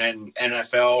make it in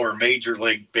NFL or Major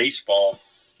League Baseball.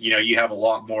 You have a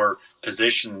lot more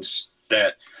positions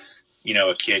that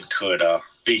a kid could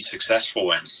be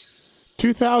successful in.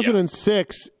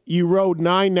 2006, you rode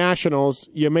 9 nationals.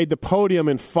 You made the podium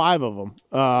in 5 of them.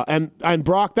 And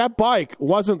Brock, that bike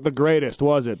wasn't the greatest,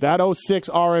 was it? That 06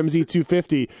 RMZ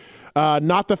 250,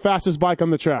 not the fastest bike on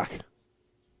the track.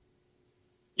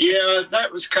 Yeah,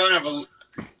 that was kind of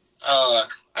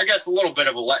I guess a little bit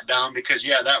of a letdown because,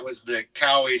 that was the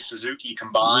Cowie Suzuki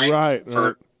combined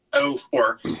for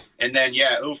 04. And then,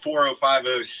 04, 05,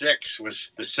 06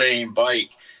 was the same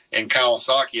bike. And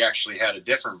Kawasaki actually had a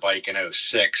different bike in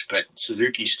 06, but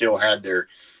Suzuki still had the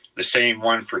same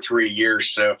one for 3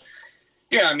 years. So,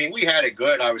 we had it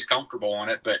good. I was comfortable on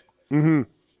it, but I don't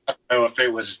know if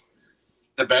it was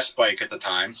the best bike at the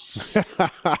time.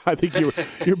 I think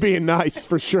you're being nice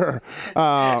for sure.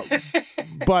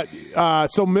 But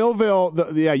so Millville,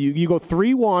 you go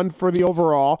 3-1 for the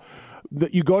overall.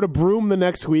 You go to Broome the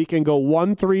next week and go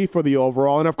 1-3 for the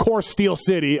overall. And, of course, Steel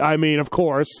City. I mean, of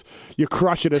course, you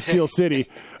crush it at Steel City.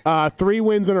 3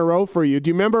 wins in a row for you. Do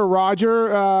you remember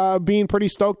Roger being pretty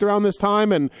stoked around this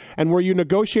time? And were you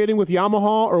negotiating with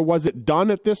Yamaha, or was it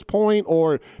done at this point?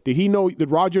 Or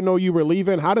did Roger know you were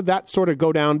leaving? How did that sort of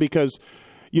go down? Because,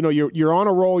 you're on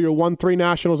a roll. You're won 3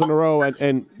 nationals in a row,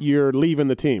 and you're leaving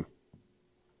the team.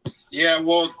 Yeah,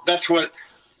 well, that's what –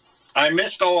 I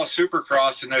missed all of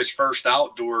Supercross in those first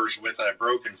outdoors with a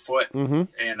broken foot in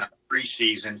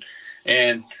preseason.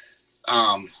 And,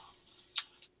 I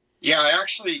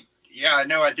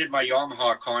know I did my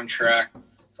Yamaha contract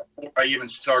before I even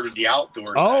started the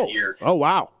outdoors that year. Oh,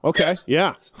 wow. Okay.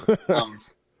 Yeah. But,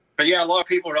 a lot of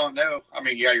people don't know. I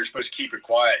mean, you're supposed to keep it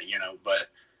quiet, but,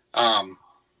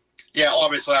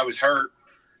 obviously I was hurt.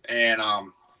 And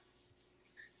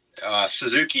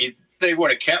Suzuki – they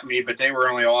would have kept me, but they were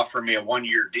only offering me a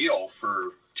 1-year deal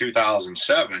for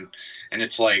 2007. And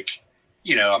it's like,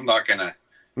 I'm not going to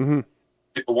do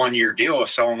a 1-year deal if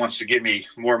someone wants to give me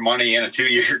more money in a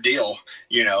 2-year deal,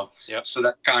 Yep. So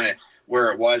that's kind of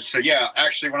where it was. So,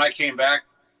 actually, when I came back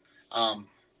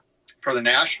for the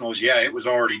Nationals, it was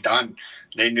already done.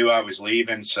 They knew I was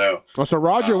leaving. So, so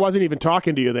Roger wasn't even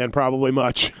talking to you then, probably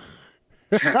much.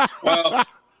 Well,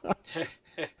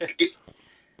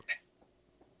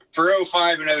 for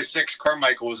 05 and 06,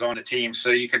 Carmichael was on the team, so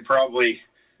you could probably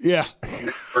where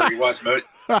he was most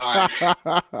of the time.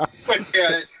 But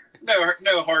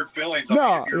no hard feelings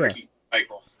on if you're Ricky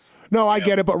Carmichael. No, I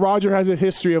get it, but Roger has a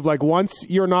history of once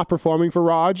you're not performing for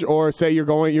Raj, or say you're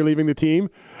leaving the team,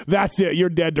 that's it. You're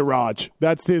dead to Raj.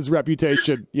 That's his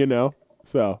reputation,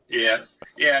 So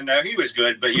no, he was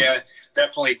good, but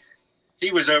definitely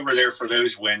he was over there for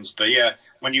those wins. But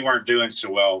when you weren't doing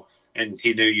so well, and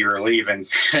he knew you were leaving,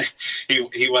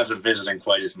 he wasn't visiting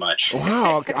quite as much.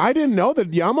 Wow, I didn't know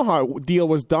that Yamaha deal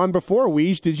was done before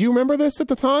Weege. Did you remember this at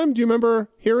the time? Do you remember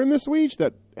hearing this, Weege,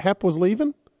 that Hep was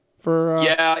leaving?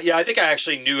 I think I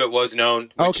actually knew it was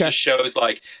known, which just shows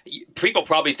people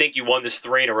probably think you won this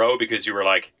 3 in a row because you were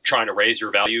trying to raise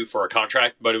your value for a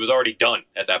contract, but it was already done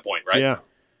at that point, right?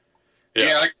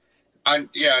 I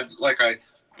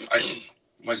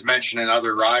was mentioning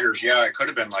other riders. It could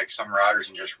have been some riders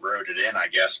and just wrote it in, I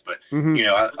guess. But,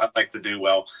 I like to do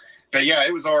well. But,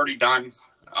 it was already done.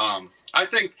 I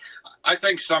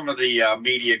think some of the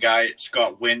media guys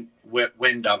got wind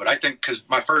of it. I think because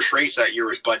my first race that year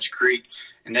was Budge Creek,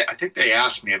 and I think they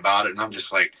asked me about it, and I'm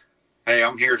just like, hey,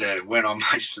 I'm here to win on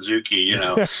my Suzuki,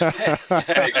 your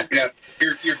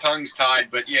tongue's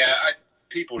tied. But,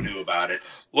 people knew about it.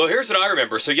 Well, here's what I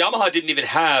remember. So Yamaha didn't even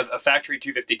have a factory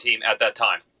 250 team at that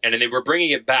time. And then they were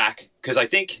bringing it back because I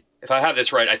think, if I have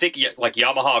this right, I think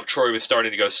Yamaha of Troy was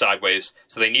starting to go sideways.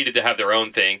 So they needed to have their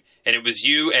own thing. And it was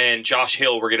you and Josh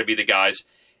Hill were going to be the guys.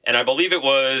 And I believe it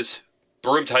was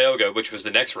Broome Tioga, which was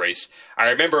the next race. I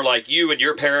remember you and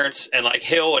your parents and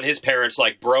Hill and his parents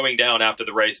broing down after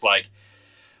the race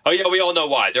oh yeah, we all know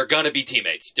why. They're going to be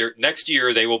teammates. Next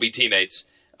year they will be teammates.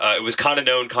 It was kind of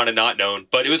known, kind of not known.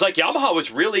 But it was Yamaha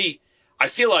was really, I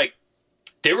feel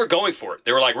They were going for it.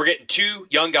 They were like, we're getting 2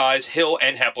 young guys, Hill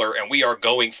and Hepler, and we are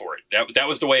going for it. That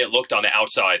was the way it looked on the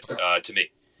outside to me.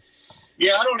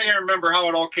 Yeah, I don't even remember how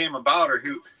it all came about or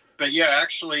who. But, yeah,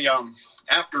 actually,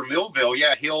 after Millville,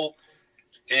 Hill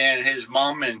and his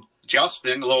mom and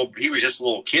Justin, he was just a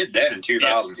little kid then in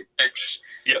 2006.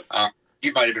 Yep.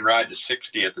 He might have been riding a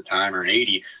 60 at the time or an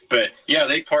 80. But, yeah,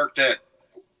 they parked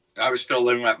I was still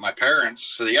living with my parents.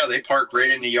 So, yeah, they parked right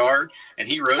in the yard, and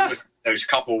he rode with those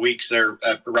couple of weeks there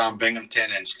around Binghamton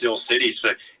and Steel City.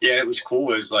 So, yeah, it was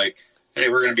cool. It was like, hey,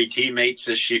 we're going to be teammates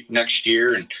next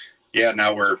year. And, yeah,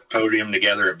 now we're podium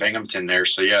together at Binghamton there.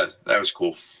 So, yeah, that was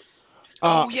cool.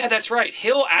 Oh, yeah, that's right.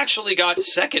 Hill actually got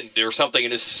second or something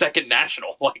in his second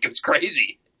national. Like, it was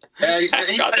crazy. Yeah,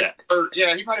 he might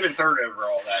have been third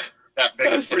overall that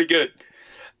Binghamton. That's pretty good.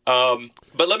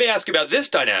 But let me ask you about this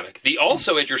dynamic. The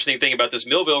also interesting thing about this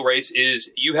Millville race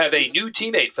is you have a new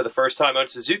teammate for the first time on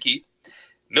Suzuki.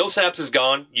 Millsaps is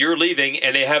gone, you're leaving,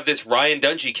 and they have this Ryan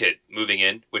Dungey kid moving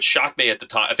in, which shocked me at the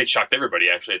time. I think shocked everybody,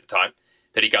 actually, at the time,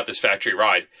 that he got this factory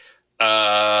ride.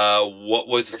 What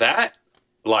was that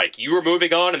like? You were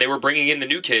moving on, and they were bringing in the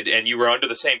new kid, and you were under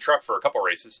the same truck for a couple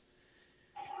races.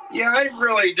 Yeah, I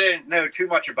really didn't know too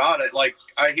much about it. Like,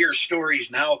 I hear stories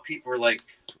now, people are like,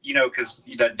 because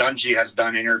Dungey has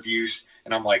done interviews,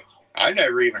 and I'm like, I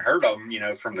never even heard of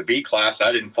him, from the B class.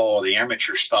 I didn't follow the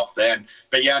amateur stuff then.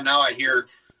 But, yeah, now I hear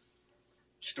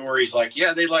stories like,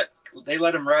 yeah, they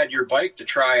let him ride your bike to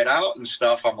try it out and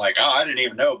stuff. I'm like, I didn't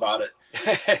even know about it.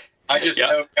 I just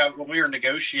know when we were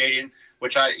negotiating,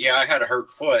 which I had a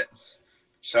hurt foot,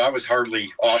 so I was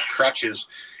hardly off crutches.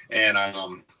 And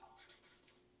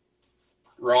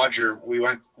Roger,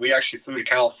 we actually flew to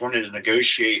California to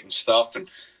negotiate and stuff. And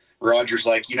Roger's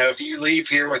like, if you leave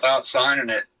here without signing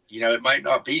it, it might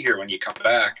not be here when you come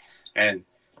back. And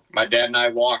my dad and I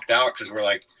walked out because we're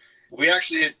like, we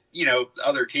actually,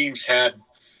 other teams had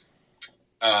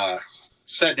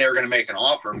said they were going to make an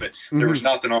offer, but there was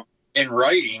nothing in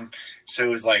writing. So it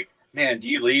was like, man, do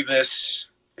you leave this?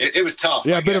 It was tough.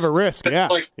 Yeah, a bit of a risk. But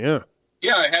yeah.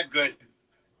 Yeah, I had good.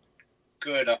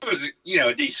 It was,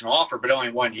 a decent offer, but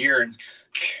only 1 year. And,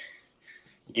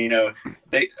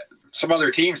 some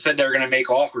other teams said they were going to make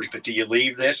offers, but do you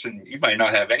leave this and you might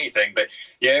not have anything? But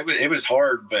yeah, it was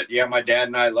hard. But yeah, my dad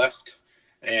and I left,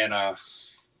 and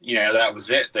that was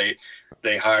it.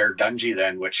 They hired Dungey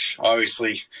then, which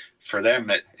obviously for them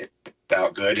it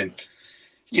felt good. And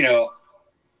a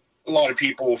lot of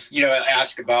people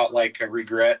ask about like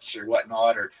regrets or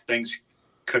whatnot, or things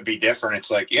could be different.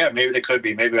 It's like, yeah, maybe they could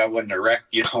be. Maybe I wouldn't have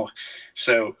wrecked,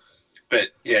 So. But,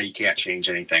 yeah, you can't change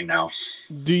anything now.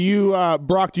 Do you,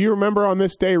 Brock, do you remember on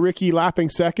this day Ricky lapping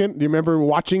second? Do you remember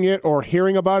watching it or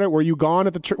hearing about it? Were you gone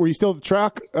at were you still at the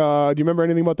track? Do you remember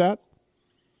anything about that?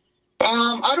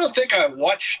 I don't think I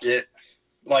watched it.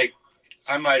 Like,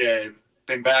 I might have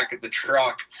been back at the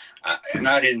truck, and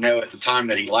I didn't know at the time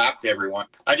that he lapped everyone.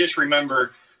 I just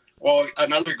remember,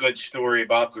 another good story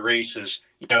about the race is,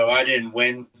 I didn't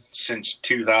win since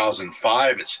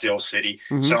 2005 at Steel City.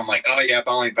 Mm-hmm. So I'm like, oh, yeah, I'm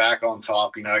only back on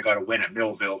top. I got to win at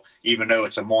Millville, even though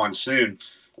it's a monsoon.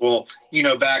 Well,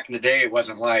 back in the day, it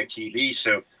wasn't live TV,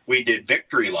 so we did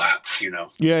victory laps,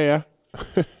 Yeah.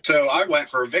 So I went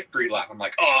for a victory lap. I'm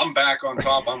like, oh, I'm back on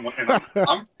top. I'm winning.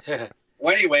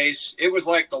 Well, anyways, it was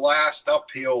like the last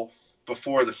uphill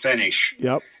before the finish.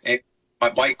 Yep. And my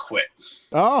bike quit.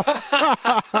 Oh,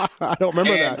 I don't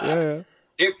remember that. Yeah.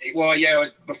 It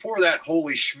was before that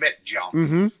Holy Schmidt jump.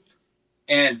 Mm-hmm.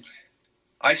 And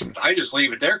I just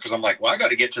leave it there because I'm like, well, I got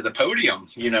to get to the podium.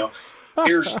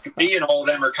 Here's me and all of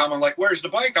them are coming like, where's the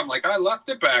bike? I'm like, I left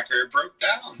it back there. It broke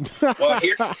down. Well,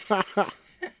 here,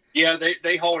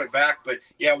 they hauled it back. But,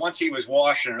 yeah, once he was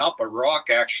washing it up, a rock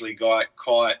actually got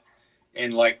caught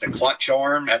in, like, the clutch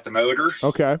arm at the motor.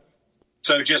 Okay.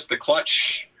 So just the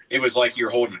clutch, it was like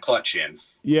you're holding the clutch in.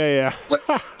 Yeah.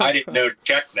 I didn't know to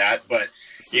check that, but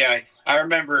yeah, I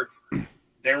remember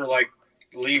they were like,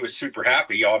 Lee was super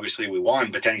happy. Obviously we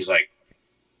won, but then he's like,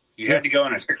 you had to go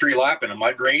in a victory lap in a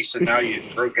mud race, and now you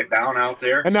broke it down out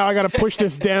there. And now I got to push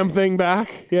this damn thing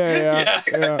back. Yeah.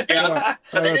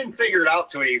 They didn't figure it out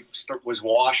till he was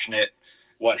washing it,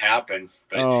 what happened.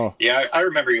 But yeah, I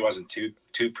remember he wasn't too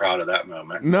proud of that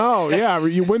moment. No, yeah,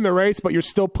 you win the race, but you're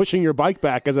still pushing your bike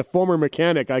back. As a former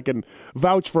mechanic, I can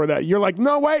vouch for that. You're like,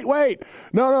 no, wait.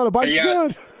 No, the bike's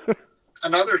good.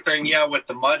 Another thing, with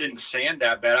the mud and the sand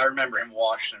that bad, I remember him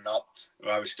washing it up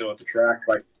when I was still at the track.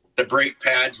 Like, the brake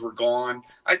pads were gone.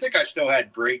 I think I still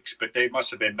had brakes, but they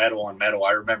must have been metal on metal.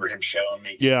 I remember him showing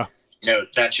me. Yeah.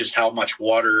 That's just how much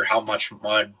water, how much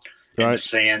mud, and the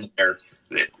sand there.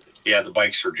 The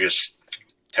bikes were just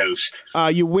toast.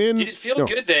 You win. Did it feel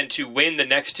good then to win the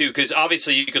next two? Because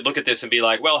obviously you could look at this and be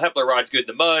like, well, Hepler rides good in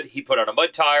the mud. He put on a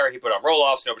mud tire. He put on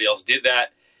roll-offs. Nobody else did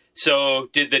that. So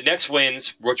did the next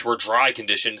wins, which were dry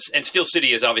conditions, and Steel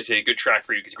City is obviously a good track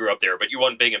for you because you grew up there, but you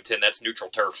won Binghamton. That's neutral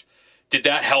turf. Did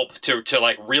that help to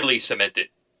like really cement it?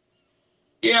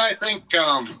 Yeah, I think.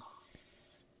 I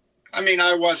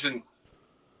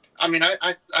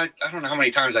don't know how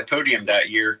many times I podiumed that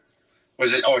year.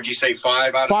 Was it? Oh, did you say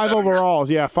 5 out of 5 7? overalls?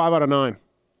 Yeah, 5 out of 9.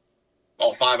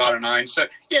 Oh, 5 out of 9. So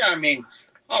yeah, I mean,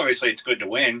 obviously it's good to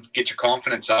win, get your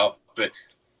confidence up. But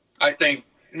I think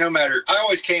no matter, I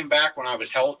always came back when I was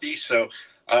healthy, so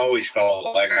I always felt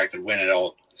like I could win it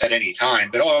all at any time.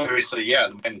 But obviously, yeah,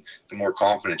 and the more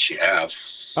confidence you have.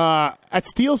 At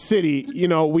Steel City,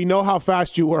 we know how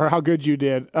fast you were, how good you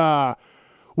did.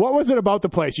 What was it about the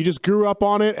place? You just grew up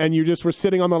on it, and you just were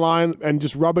sitting on the line and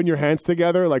just rubbing your hands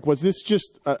together? Like, was this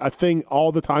just a thing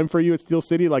all the time for you at Steel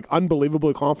City? Like,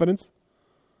 unbelievable confidence?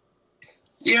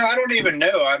 Yeah, I don't even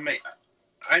know. I mean,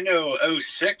 I know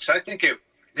 06, I think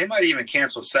they might even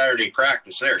cancel Saturday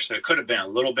practice there, so it could have been a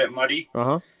little bit muddy.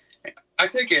 Uh-huh. I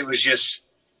think it was just,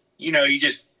 you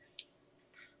just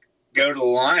go to the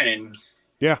line and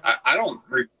yeah. I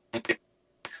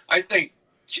think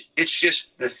it's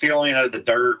just the feeling of the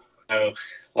dirt,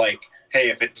 like, hey,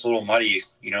 if it's a little muddy,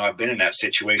 I've been in that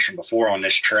situation before on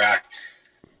this track.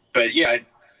 But yeah,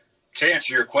 to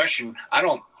answer your question, I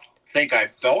don't think I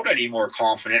felt any more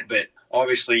confident, but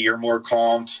obviously you're more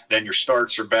calm, then your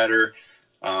starts are better.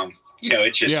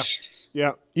 It's just,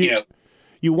 yeah.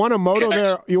 You won a moto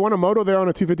there. You won a moto there on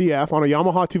a 250F, on a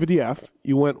Yamaha 250F.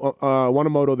 You won a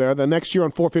moto there. The next year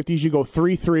on 450s, you go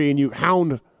 3-3, and you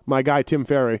hound my guy Tim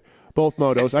Ferry, both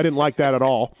motos. I didn't like that at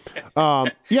all.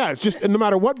 It's just no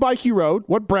matter what bike you rode,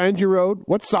 what brand you rode,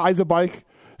 what size of bike,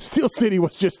 Steel City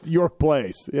was just your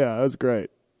place. Yeah, that was great.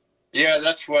 Yeah,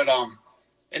 that's what.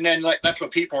 And then that's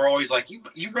what people are always like.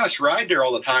 You must ride there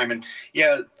all the time, and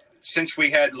yeah, since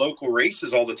we had local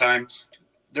races all the time,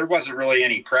 there wasn't really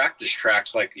any practice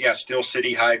tracks like, Steel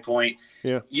City, High Point.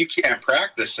 Yeah. You can't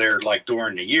practice there like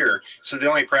during the year. So the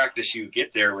only practice you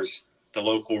get there was the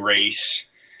local race.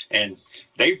 And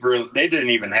they didn't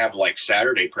even have like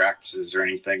Saturday practices or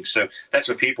anything. So that's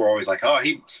what people are always like, oh,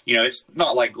 it's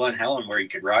not like Glen Helen where you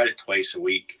could ride it twice a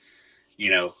week,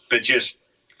 but just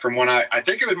from when I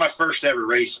think it was my first ever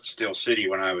race at Steel City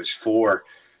when I was 4.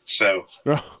 So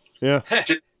yeah,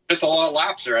 just a lot of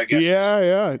laps there, I guess.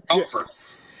 Yeah. Comfort.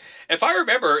 If I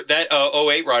remember that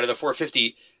 08 ride of the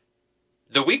 450,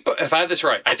 if I have this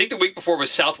right, I think the week before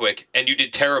was Southwick, and you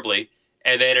did terribly.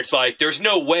 And then it's like, there's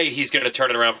no way he's going to turn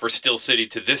it around for Steel City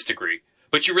to this degree.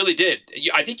 But you really did.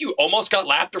 I think you almost got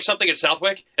lapped or something at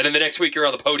Southwick, and then the next week you're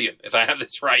on the podium, if I have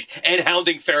this right, and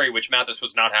hounding Ferry, which Matthes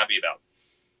was not happy about.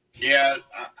 Yeah,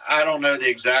 I don't know the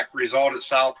exact result at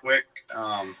Southwick,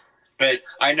 but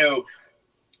I know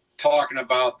talking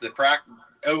about the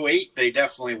 08, they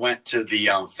definitely went to the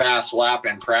fast lap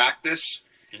in practice.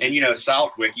 Mm-hmm. And,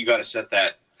 Southwick, you got to set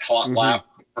that hot lap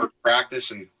for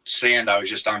practice, and sand, I was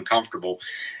just uncomfortable.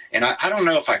 And I don't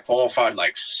know if I qualified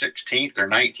like 16th or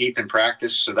 19th in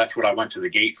practice, so that's what I went to the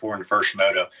gate for in the first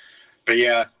moto. But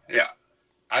yeah,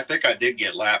 I think I did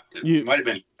get lapped. It might have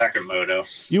been second moto.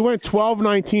 You went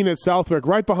 12-19 at Southwick,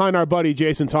 right behind our buddy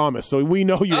Jason Thomas. So we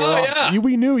know you were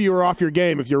we knew you were off your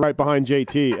game if you're right behind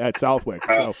JT at Southwick.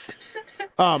 So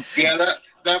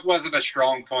that wasn't a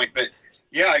strong point, but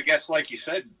yeah, I guess like you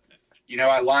said,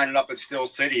 I line it up at Steel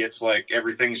City. It's like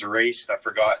everything's erased. I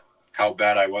forgot how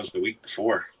bad I was the week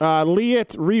before.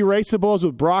 Leatt re-raceables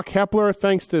with Brock Hepler.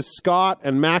 Thanks to Scott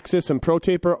and Maxis and Pro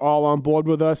Taper all on board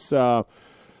with us.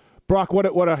 Brock, what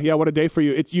a day for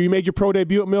you. You made your pro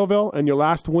debut at Millville, and your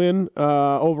last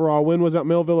overall win was at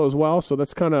Millville as well. So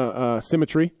that's kind of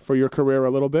symmetry for your career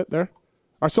a little bit there.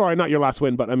 Or sorry, not your last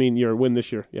win, but I mean your win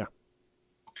this year. Yeah.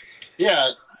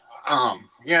 Yeah. I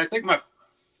think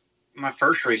my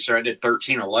first race there, I did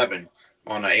 13:11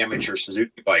 on an amateur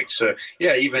Suzuki bike. So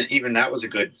yeah, even that was a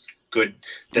good day.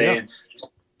 Yeah. And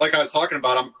like I was talking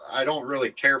about, I don't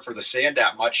really care for the sand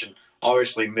that much, and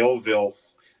obviously Millville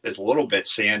is a little bit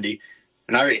sandy.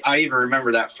 And I even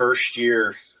remember that first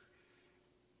year,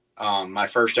 my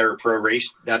first ever pro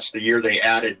race. That's the year they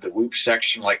added the whoop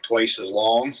section like twice as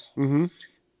long. Mm-hmm.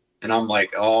 And I'm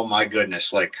like, oh my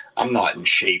goodness, like I'm not in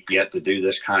shape yet to do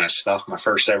this kind of stuff. My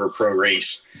first ever pro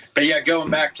race. But yeah, going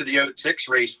back to the 06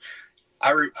 race,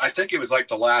 I think it was like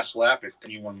the last lap. If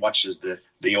anyone watches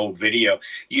the old video,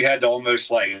 you had to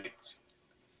almost like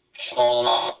haul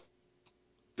up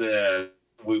the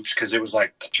whoops because it was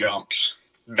like jumps,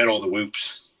 middle of the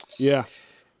whoops. Yeah.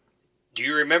 Do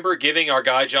you remember giving our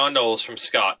guy John Knowles from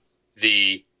Scott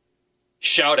the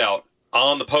shout out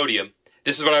on the podium.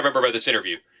 This is what I remember about this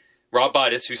interview. Rob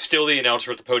Bidas, who's still the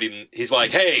announcer at the podium, he's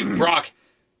like, "Hey, Brock,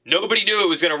 nobody knew it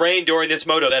was going to rain during this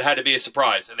moto. That had to be a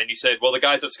surprise." And then you said, "Well, the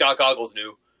guys at Scott Goggles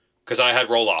knew because I had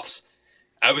roll-offs."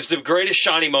 That was the greatest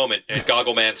shiny moment in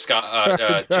Goggle Man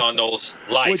John Knowles'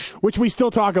 life. Which we still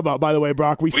talk about, by the way,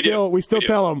 Brock. We still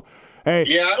tell him, hey.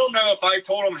 Yeah, I don't know if I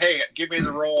told him, hey, give me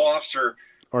the roll-offs or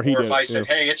if I said,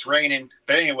 hey, it's raining.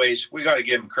 But anyways, we got to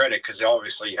give him credit because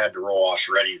obviously he had the roll-offs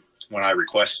ready when I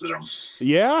requested them.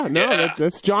 Yeah,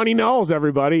 that's Johnny Knowles,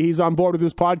 everybody. He's on board with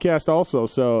this podcast also,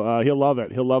 so he'll love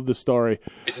it. He'll love the story.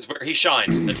 This is where he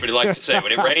shines. That's what he likes to say.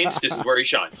 When it rains, this is where he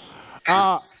shines.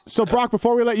 So, Brock,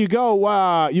 before we let you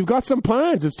go, you've got some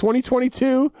plans. It's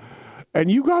 2022,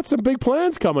 and you got some big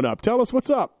plans coming up. Tell us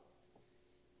what's up.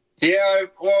 Yeah,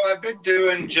 well, I've been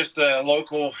doing just a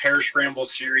local hair scramble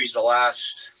series the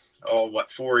last,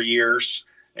 4 years.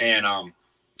 And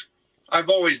I've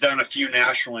always done a few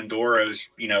national enduros,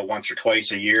 once or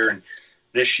twice a year. And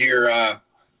this year,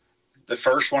 the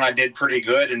first one I did pretty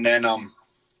good. And then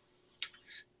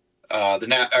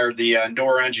the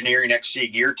Enduro Engineering XC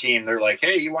Gear team, they're like,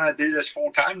 hey, you want to do this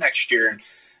full time next year? And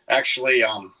actually,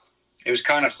 it was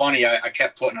kind of funny. I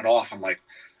kept putting it off. I'm like,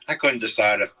 I couldn't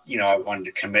decide if, I wanted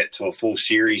to commit to a full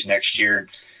series next year.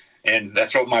 And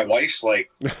that's what my wife's like.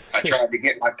 I tried to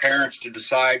get my parents to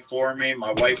decide for me,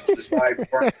 my wife to decide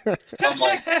for me. I'm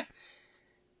like,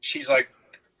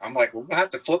 well, we'll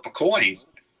have to flip a coin.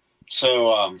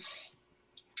 So,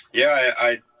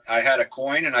 I had a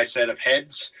coin and I said, if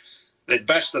heads, the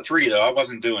best of three, though. I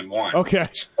wasn't doing one. Okay.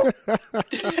 So I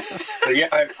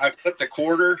flipped a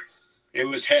quarter. It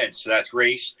was heads. So that's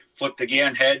race. Flipped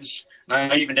again, heads.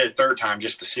 And I even did a third time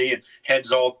just to see it.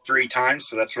 Heads all 3 times.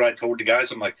 So that's what I told the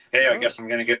guys. I'm like, hey, I guess I'm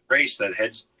going to get raced. That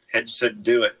heads said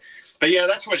do it. But, yeah,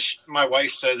 that's what my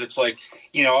wife says. It's like,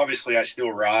 obviously I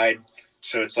still ride.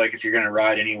 So it's like if you're going to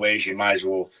ride anyways, you might as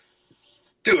well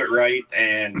do it right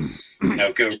and,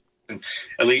 go. And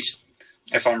at least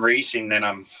if I'm racing, then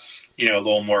I'm – a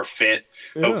little more fit,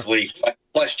 hopefully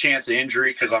less chance of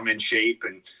injury because I'm in shape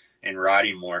and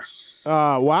riding more.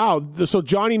 Wow. So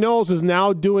Johnny Knowles is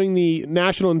now doing the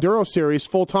National Enduro Series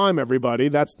full time, everybody.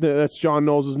 That's John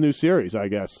Knowles' new series, I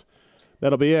guess.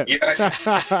 That'll be it. Yeah.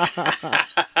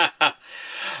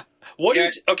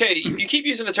 Okay, you keep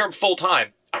using the term full time.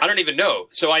 I don't even know.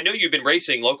 So I know you've been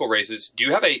racing local races. Do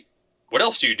you have what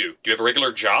else do you do? Do you have a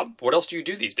regular job? What else do you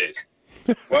do these days?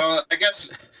 Well, I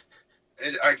guess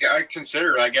I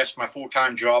consider it, I guess, my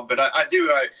full-time job, but I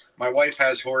do. My wife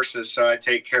has horses, so I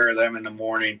take care of them in the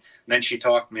morning. And then she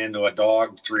talked me into a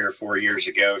dog 3 or 4 years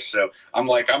ago. So I'm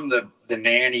the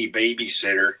nanny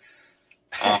babysitter.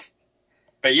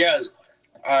 But yeah,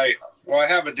 I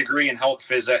have a degree in health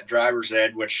phys ed, driver's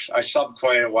ed, which I subbed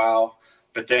quite a while.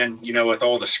 But then, with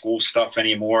all the school stuff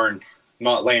anymore and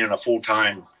not laying a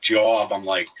full-time job, I'm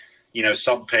like,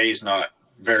 sub pay is not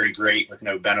very great with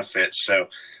no benefits. So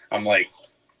I'm like,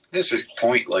 this is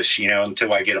pointless,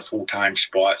 until I get a full-time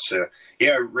spot. So,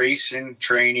 yeah, racing,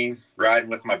 training, riding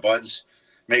with my buds,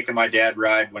 making my dad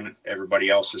ride when everybody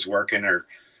else is working or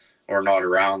not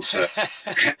around. So,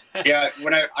 yeah,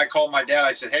 when I called my dad,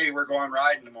 I said, hey, we're going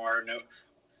riding tomorrow. No,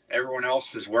 everyone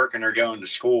else is working or going to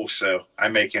school, so I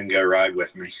make him go ride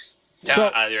with me.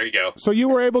 Yeah, there you go. So you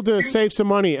were able to save some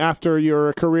money after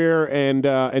your career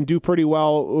and do pretty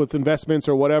well with investments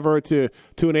or whatever to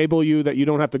enable you that you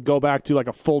don't have to go back to like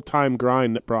a full-time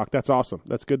grind, Brock. That's awesome.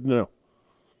 That's good to know.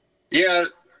 Yeah.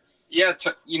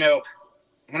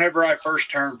 Whenever I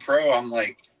first turned pro, I'm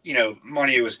like,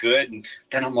 money was good. And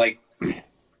then I'm like,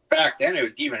 back then it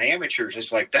was even amateurs.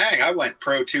 It's like, dang, I went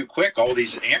pro too quick. All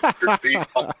these amateurs.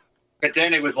 But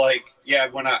then it was like, yeah,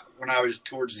 when I was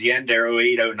towards the end there,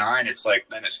 08, 09, it's like,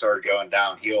 then it started going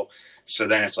downhill. So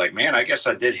then it's like, man, I guess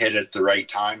I did hit it at the right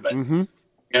time. But,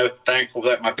 thankful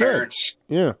that my parents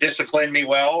disciplined me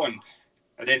well and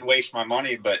I didn't waste my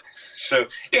money. But so,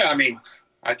 yeah, I mean,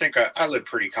 I think I live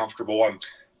pretty comfortable.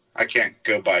 I can't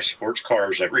go buy sports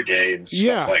cars every day and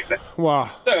stuff like that.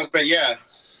 Wow. So, but yeah.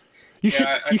 You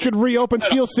should reopen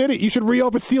Steel City. You should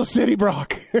reopen Steel City,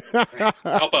 Brock.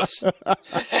 Help us.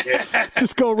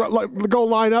 Just go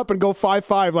line up and go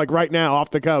 5-5 like right now off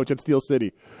the couch at Steel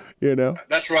City.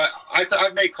 That's right.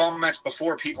 I've made comments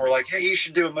before. People were like, "Hey, you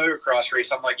should do a motocross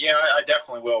race." I'm like, "Yeah, I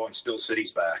definitely will when Steel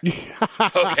City's back."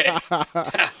 Okay.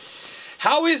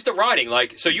 How is the riding?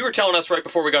 Like, so you were telling us right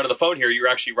before we got on the phone here, you were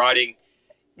actually riding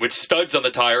with studs on the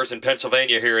tires in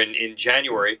Pennsylvania here in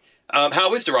January.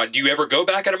 How is the ride? Do you ever go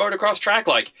back on a motocross track?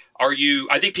 Like,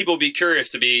 I think people would be curious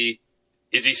to be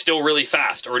Is he still really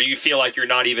fast, or do you feel like you're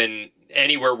not even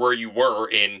anywhere where you were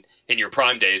in your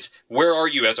prime days? Where are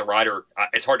you as a rider?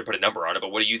 It's hard to put a number on it,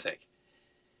 but what do you think?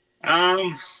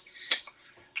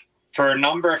 For a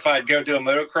number, if I'd go do a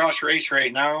motocross race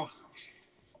right now,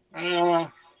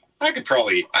 I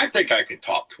think I could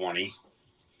top 20.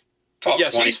 Top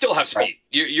 20. So you still have speed.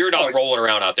 You're not rolling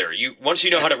around out there. Once you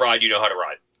know how to ride, you know how to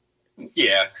ride.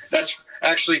 Yeah, that's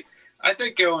actually, I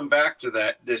think going back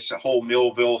to this whole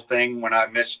Millville thing when I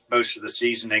missed most of the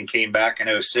season and came back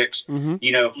in 06,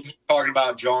 talking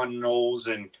about John Knowles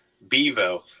and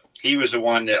Bevo, he was the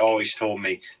one that always told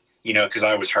me, because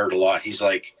I was hurt a lot. He's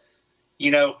like, I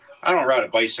don't ride a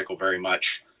bicycle very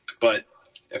much, but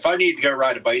if I need to go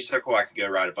ride a bicycle, I could go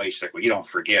ride a bicycle. You don't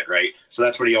forget, right? So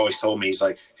that's what he always told me. He's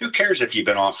like, who cares if you've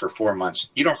been off for 4 months?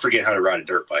 You don't forget how to ride a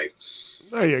dirt bike.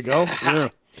 There you go. Yeah.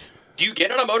 Do you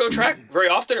get on a moto track very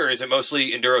often, or is it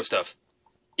mostly enduro stuff?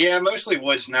 Yeah, mostly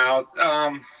woods now.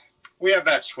 We have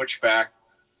that switchback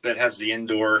that has the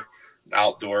indoor,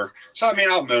 outdoor. So,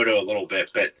 I'll moto a little bit.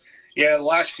 But, yeah, the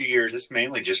last few years, it's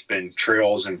mainly just been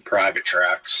trails and private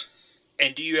tracks.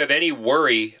 And do you have any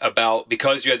worry about,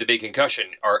 because you had the big concussion,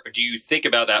 or do you think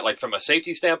about that like from a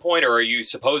safety standpoint, or are you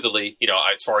supposedly,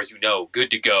 as far as you know, good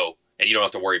to go and you don't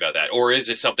have to worry about that? Or is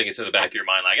it something that's in the back of your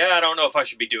mind like, I don't know if I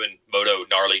should be doing moto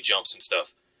gnarly jumps and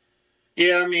stuff?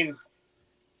 Yeah,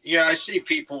 I see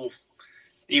people,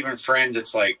 even friends,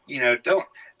 it's like, don't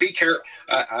be careful.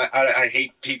 I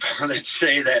hate people that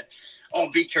say that, oh,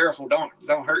 be careful,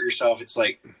 don't hurt yourself. It's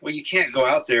like, well, you can't go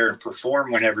out there and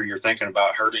perform whenever you're thinking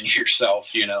about hurting yourself,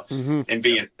 and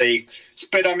being safe.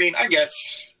 But I guess,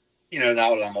 now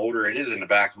that I'm older, it is in the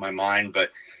back of my mind. But,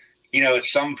 at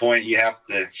some point you have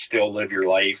to still live your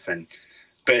life.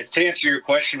 But to answer your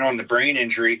question on the brain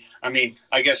injury,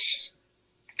 I guess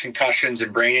concussions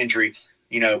and brain injury,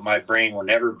 my brain will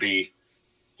never be,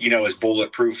 as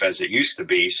bulletproof as it used to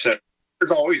be. So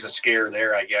there's always a scare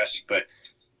there, I guess. But,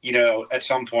 at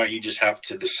some point you just have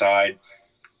to decide,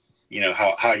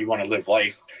 how you want to live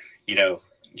life. You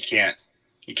can't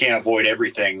avoid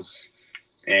everything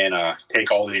and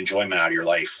take all the enjoyment out of your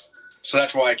life. So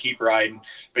that's why I keep riding.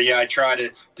 But yeah, I try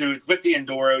to do with the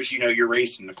enduros, you're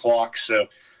racing the clock. So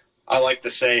I like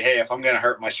to say, hey, if I'm going to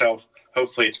hurt myself,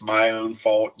 hopefully it's my own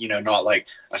fault, not like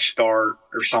a start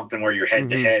or something where you're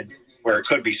head to head, where it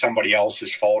could be somebody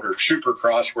else's fault, or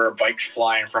supercross where a bike's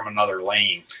flying from another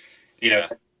lane,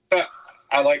 But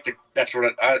I like to, that's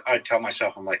what I tell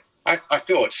myself. I'm like, I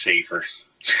feel it's safer.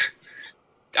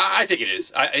 I think it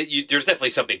is. There's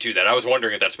definitely something to that. I was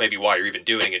wondering if that's maybe why you're even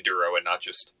doing enduro and not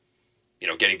just,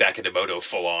 getting back into moto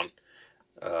full on.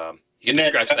 You get to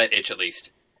scratch that itch at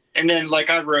least. And then,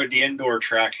 I rode the indoor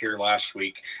track here last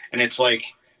week, and it's like,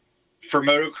 for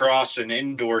motocross and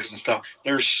indoors and stuff,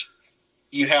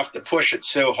 you have to push it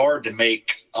so hard to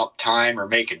make up time or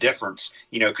make a difference,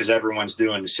 because everyone's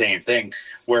doing the same thing.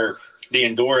 Where the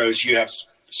enduros, you have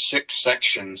 6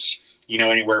 sections,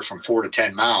 anywhere from 4 to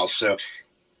 10 miles. So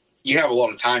you have a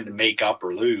lot of time to make up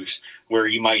or lose, where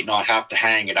you might not have to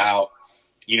hang it out,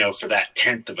 for that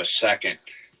 1/10 of a second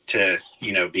to,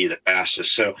 be the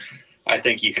fastest. So I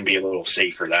think you can be a little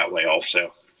safer that way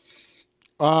also.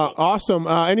 Awesome.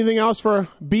 Anything else for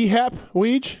B-Hep,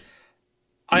 Weege?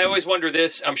 I always wonder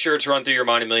this. I'm sure it's run through your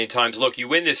mind a million times. Look, you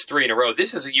win this 3 in a row.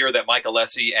 This is a year that Mike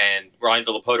Alessi and Ryan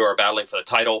Villopoto are battling for the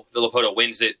title. Villopoto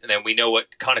wins it, and then we know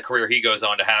what kind of career he goes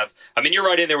on to have. You're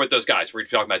right in there with those guys. We're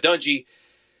talking about Dungey.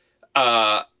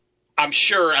 I'm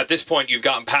sure at this point you've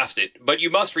gotten past it, but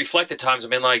you must reflect at times and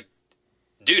been like,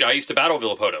 dude, I used to battle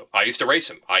Villopoto. I used to race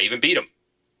him. I even beat him.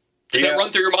 Does that run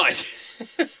through your mind?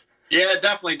 Yeah, it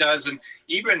definitely does. And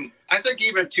I think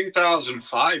even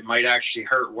 2005 might actually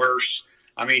hurt worse.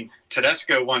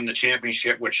 Tedesco won the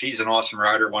championship, which he's an awesome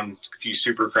rider, won a few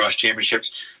Supercross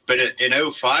championships. But in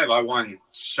 05, I won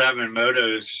 7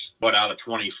 motos, out of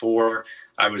 24.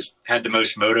 I had the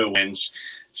most moto wins.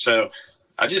 So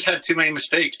I just had too many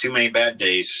mistakes, too many bad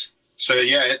days. So,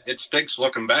 yeah, it stinks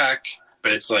looking back.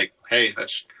 But it's like, hey,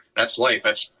 that's life.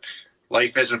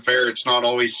 Life isn't fair. It's not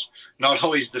always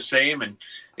the same. And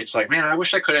it's like, man, I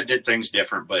wish I could have did things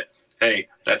different. But hey,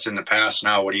 that's in the past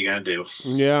now. What are you going to do?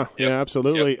 Yeah,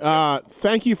 absolutely.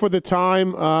 Thank you for the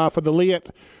time for the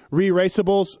Liat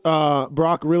Re-Raceables.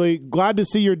 Brock, really glad to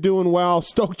see you're doing well.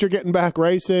 Stoked you're getting back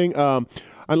racing.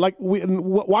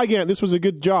 Wygant, this was a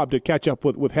good job to catch up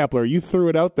with Hepler. You threw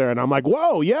it out there, and I'm like,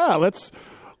 whoa, yeah, let's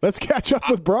catch up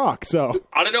with Brock. So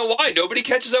I don't know why. Nobody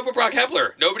catches up with Brock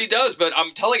Hepler. Nobody does, but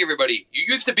I'm telling everybody, you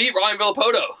used to beat Ryan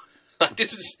Villopoto.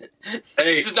 This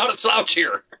is not a slouch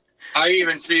here. I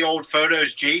even see old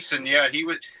photos. Jason, yeah,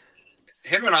 him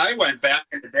and I went back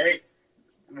in the day.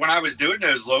 when I was doing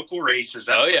those local races.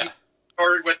 That's when we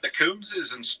started with the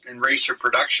Coombses and racer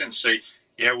production. So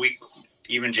yeah,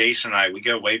 even Jason and I, we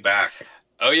go way back.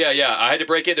 Oh yeah. I had to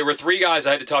break it. There were 3 guys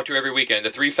I had to talk to every weekend. The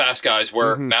 3 fast guys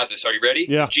were Matthes. Are you ready?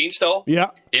 Yeah. It's Gene Stoll.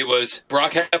 Yeah. It was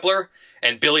Brock Hepler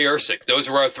and Billy Ursick. Those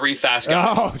were our 3 fast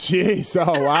guys. Oh, jeez.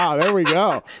 Oh, wow. There we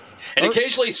go. And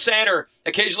occasionally Sander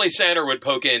would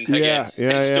poke in again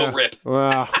and still rip.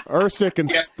 Wow. Ursick and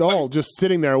Stoll just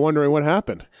sitting there wondering what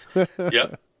happened.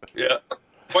 Yep. Yeah.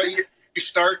 Well, you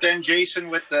start then, Jason,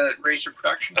 with the racer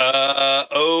production?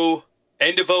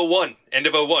 End of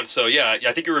 01. So, yeah,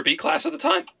 I think you were a B class at the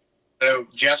time. So,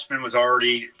 Jessman was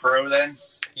already pro then?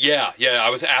 Yeah, I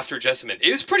was after Jessamine. It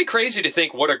was pretty crazy to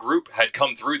think what a group had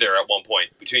come through there at one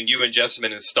point between you and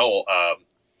Jessamine and Stoll.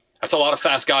 That's a lot of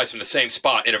fast guys from the same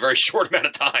spot in a very short amount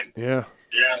of time. Yeah.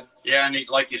 Yeah, and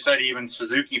like you said, even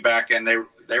Suzuki back then,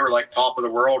 they were like top of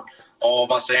the world, all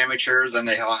of us amateurs, and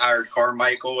they hired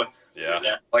Carmichael. Yeah.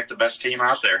 Like the best team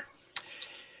out there.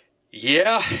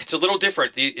 Yeah, it's a little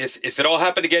different. If it all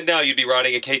happened again now, you'd be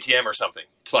riding a KTM or something.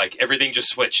 It's like everything just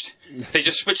switched. They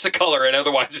just switched the color, and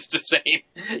otherwise it's the same.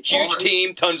 Huge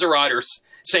team, tons of riders,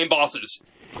 same bosses.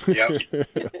 Yep.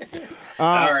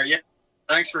 All right, yeah.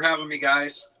 Thanks for having me,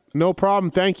 guys. No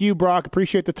problem. Thank you, Brock.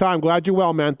 Appreciate the time. Glad you're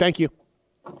well, man. Thank you.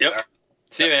 Yep.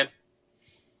 See you, man.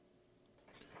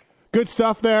 Good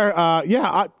stuff there.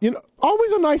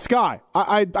 Always a nice guy.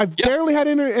 I've barely had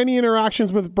any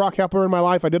interactions with Brock Hepler in my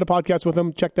life. I did a podcast with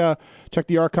him. Check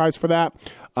the archives for that.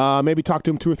 Maybe talked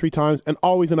to him 2 or 3 times. And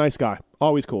always a nice guy.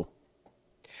 Always cool.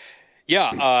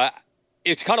 Yeah.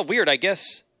 It's kind of weird. I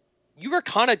guess you were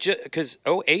kind of because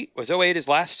 08 was 08 his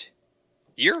last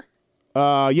year.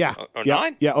 Yeah.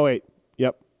 09? Yeah. 08.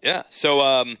 Yep. Yeah.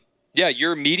 So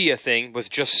your media thing was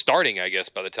just starting, I guess,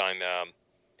 by the time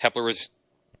Hepler was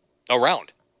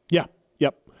around. Yeah.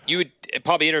 Yep. You would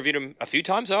probably interviewed him a few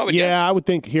times, though, I would guess. I would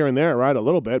think here and there, right, a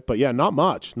little bit. But, yeah, not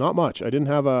much. I didn't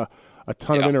have a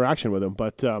ton of interaction with him.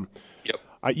 But,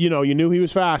 you knew he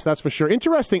was fast, that's for sure.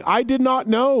 Interesting. I did not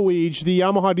know, Weege, the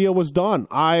Yamaha deal was done.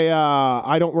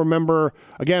 I don't remember.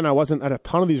 Again, I wasn't at a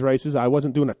ton of these races. I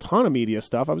wasn't doing a ton of media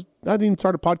stuff. I hadn't even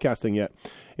started podcasting yet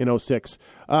in 06.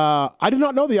 I did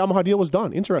not know the Yamaha deal was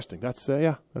done. Interesting. That's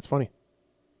funny.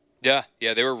 Yeah,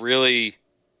 they were really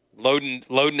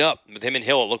loading up with him and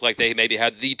Hill. It looked like they maybe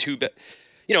had the 2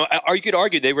 you could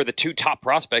argue they were the 2 top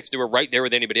prospects. They were right there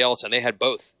with anybody else, and they had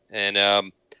both.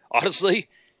 And honestly,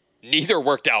 neither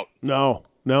worked out. No,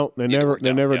 they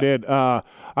never did. I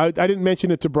didn't mention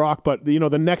it to Brock, but the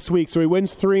next week, so he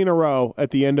wins 3 in a row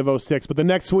at the end of 06. But the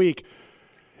next week,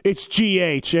 it's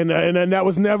GH, and that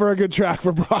was never a good track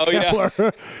for Brock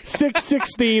Hepler.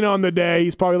 6:16 on the day.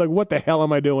 He's probably like, "What the hell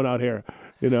am I doing out here?"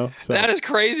 So. That is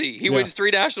crazy. He wins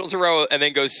 3 nationals in a row and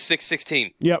then goes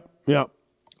 6:16. Yep.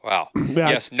 Wow.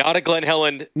 Yes, not a Glen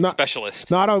Helen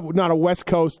specialist. Not a West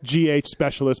Coast GH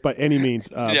specialist by any means,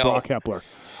 Brock Hepler.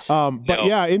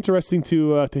 But interesting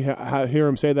to hear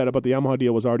him say that about the Yamaha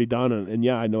deal was already done, and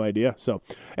I had no idea. So,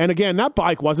 and again, that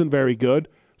bike wasn't very good.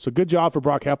 So good job for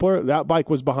Brock Hepler. That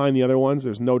bike was behind the other ones.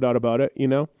 There's no doubt about it.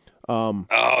 The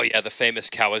famous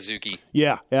Kawasaki.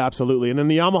 Yeah, absolutely. And then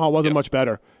the Yamaha wasn't much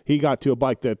better. He got to a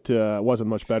bike that wasn't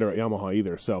much better at Yamaha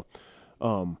either. So,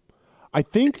 I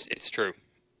think it's true.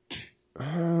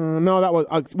 No, that was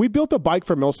we built a bike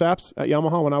for Millsaps at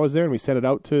Yamaha when I was there, and we sent it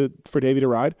out for Davey to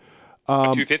ride.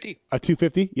 A 250? A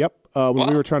 250, yep. When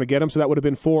we were trying to get him, so that would have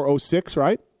been for 06,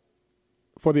 right?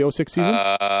 For the 06 season?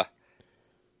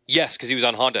 Yes, because he was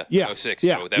on Honda in 06,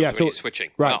 yeah, so that was when he's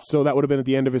switching. Right, wow. So that would have been at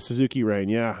the end of his Suzuki reign,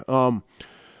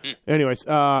 Anyways,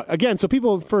 again, so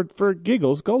people, for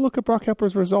giggles, go look at Brock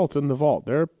Hepler's results in the vault.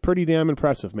 They're pretty damn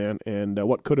impressive, man, and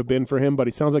what could have been for him, but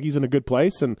he sounds like he's in a good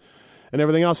place, and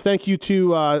everything else. Thank you to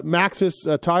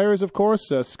Maxxis Tires, of course,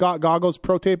 Scott Goggles,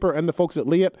 Pro Taper, and the folks at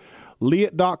Leatt.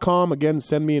 Leatt.com. Again,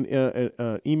 send me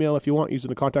an email if you want using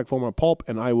the contact form on Pulp,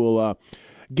 and I will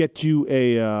get you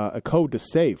a code to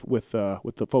save with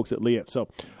the folks at Leatt. So,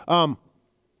 all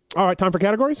right, time for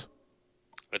categories?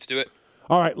 Let's do it.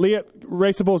 All right, Leatt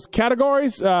Raceables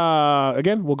categories.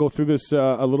 Again, we'll go through this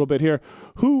a little bit here.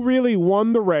 Who really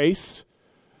won the race?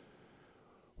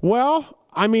 Well,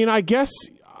 I mean, I guess...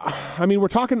 we're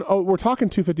talking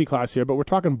 250 class here, but we're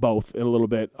talking both in a little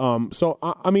bit.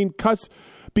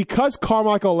 Because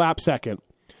Carmichael lapped second,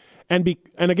 and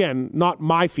again, not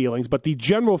my feelings, but the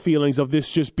general feelings of this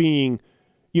just being,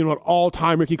 an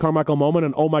all-time Ricky Carmichael moment,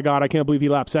 and oh my God, I can't believe he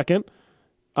lapped second.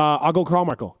 I'll go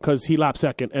Carmichael because he lapped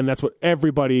second, and that's what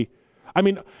everybody. I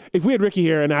mean, if we had Ricky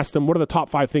here and asked him what are the top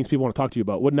 5 things people want to talk to you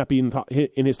about, wouldn't that be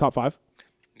in his top 5?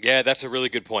 Yeah, that's a really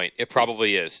good point. It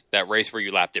probably is that race where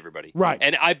you lapped everybody. Right.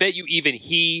 And I bet you even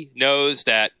he knows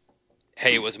that,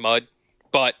 hey, it was mud.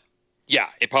 But, yeah,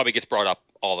 it probably gets brought up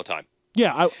all the time.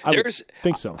 Yeah, I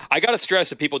think so. I got to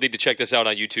stress that people need to check this out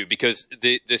on YouTube because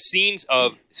the scenes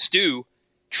of Stu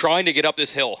trying to get up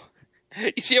this hill.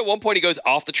 You see at one point he goes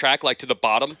off the track like to the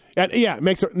bottom. And it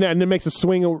makes a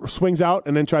swings out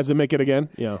and then tries to make it again.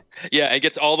 Yeah. Yeah, and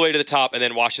gets all the way to the top and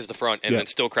then washes the front and then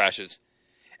still crashes.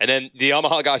 And then the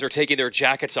Yamaha guys are taking their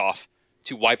jackets off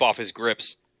to wipe off his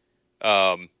grips.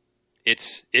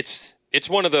 It's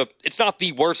one of the. It's not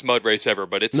the worst mud race ever,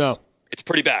 but it's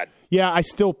pretty bad. Yeah, I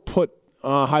still put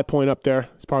High Point up there.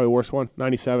 It's probably the worst one.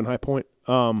 97 High Point.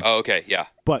 Okay, yeah.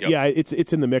 But yeah,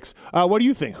 it's in the mix. What do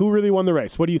you think? Who really won the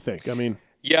race? What do you think? I mean,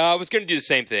 yeah, I was going to do the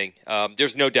same thing.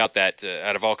 There's no doubt that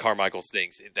out of all Carmichael's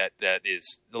things, that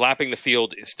is lapping the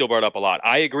field is still brought up a lot.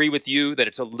 I agree with you that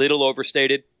it's a little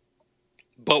overstated,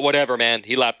 but whatever, man.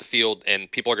 He lapped the field, and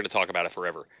people are going to talk about it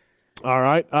forever. All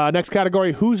right. Next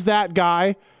category. Who's that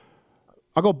guy?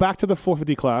 I'll go back to the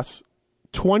 450 class.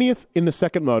 20th in the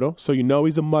second moto, so you know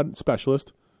he's a mud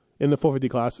specialist in the 450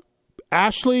 class.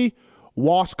 Ashley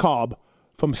Waskob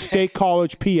from State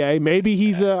College, PA. Maybe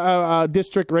he's a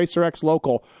District Racer X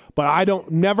local, but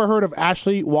never heard of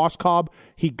Ashley Waskob.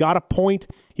 He got a point.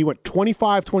 He went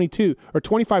 25-22 or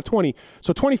 25-20.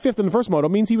 So 25th in the first moto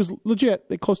means he was legit.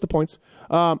 They close to points.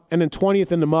 And then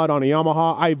 20th in the mud on a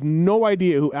Yamaha. I have no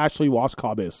idea who Ashley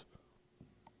Waskob is.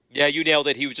 Yeah, you nailed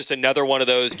it. He was just another one of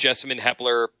those Jessamine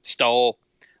Hepler, Stull,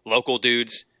 local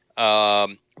dudes.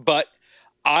 But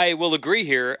I will agree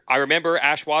here. I remember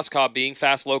Ash Waskob being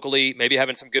fast locally, maybe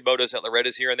having some good motos at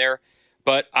Loretta's here and there,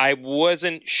 but I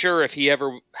wasn't sure if he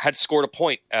ever had scored a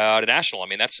point at a national. I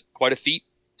mean, that's quite a feat.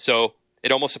 So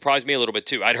it almost surprised me a little bit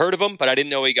too. I'd heard of him, but I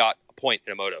didn't know he got a point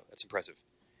in a moto. That's impressive.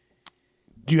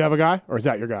 Do you have a guy, or is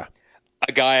that your guy?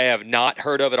 A guy I have not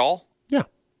heard of at all. Yeah.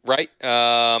 Right?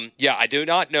 Yeah, I do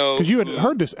not know. Because you had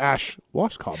heard this Ash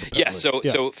Waskob. Yeah,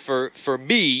 so for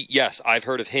me, yes, I've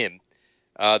heard of him.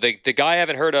 The guy I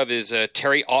haven't heard of is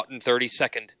Terry Otten,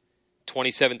 32nd,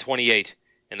 27-28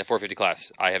 in the 450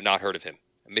 class. I have not heard of him.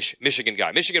 Michigan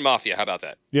guy. Michigan Mafia, how about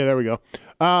that? Yeah, there we go.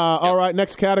 All right,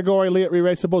 next category, Lit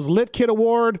Re-Raceables. Lit Kit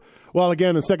Award. Well,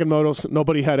 again, in second motos,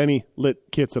 nobody had any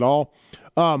lit kits at all.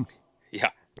 Yeah.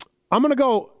 I'm going to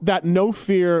go that No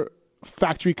Fear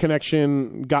factory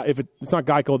connection guy. If it's not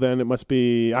Geico, then it must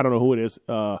be, I don't know who it is,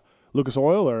 Lucas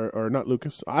Oil or not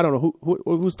Lucas. I don't know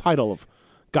who's title of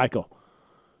Geico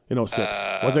in 06.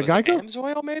 Was it Geico?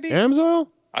 Amsoil, maybe? Amsoil?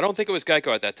 I don't think it was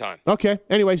Geico at that time. Okay.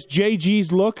 Anyways,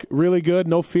 JG's look really good.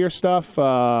 No Fear stuff.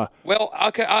 Well,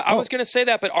 okay, I was going to say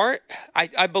that, but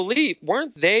I believe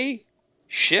weren't they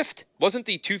Shift? Wasn't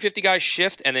the 250 guys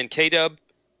Shift, and then K-Dub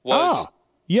was?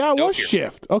 Yeah, it No was Fear.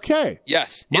 Shift. Okay.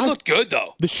 Yes, it looked good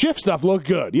though. The Shift stuff looked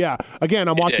good. Yeah. Again,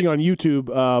 I'm watching on YouTube,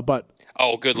 but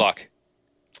oh, good luck.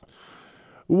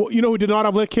 Well, you know who did not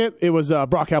have lit kit? It was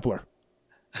Brock Hepler.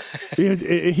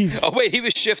 Oh wait, he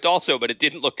was Shift also, but it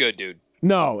didn't look good, dude.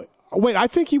 No, wait, I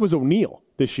think he was O'Neill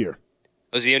this year.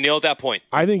 Was he O'Neill at that point?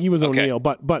 I think he was O'Neill,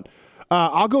 but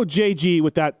I'll go JG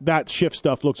with that Shift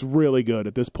stuff. Looks really good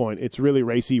at this point. It's really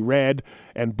racy, red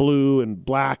and blue and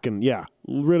black, and yeah,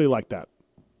 really like that.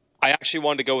 I actually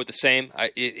wanted to go with the same.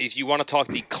 If you want to talk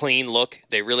the clean look,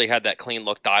 they really had that clean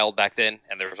look dialed back then,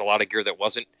 and there was a lot of gear that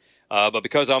wasn't. But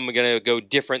because I'm going to go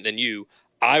different than you,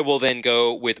 I will then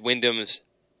go with Wyndham's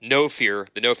No Fear.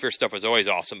 The No Fear stuff was always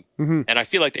awesome. Mm-hmm. And I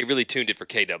feel like they really tuned it for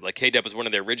K-Dub. Like K-Dub was one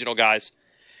of their original guys.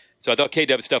 So I thought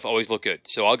K-Dub's stuff always looked good.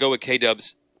 So I'll go with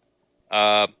K-Dub's,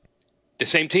 the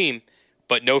same team,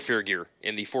 but No Fear gear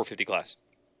in the 450 class.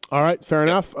 All right, fair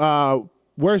enough.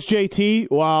 Where's JT?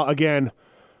 Well, again,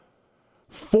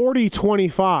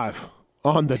 40-25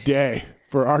 on the day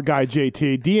for our guy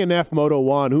JT. DNF Moto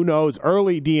 1. Who knows?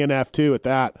 Early DNF, too, at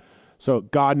that. So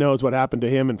God knows what happened to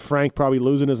him, and Frank probably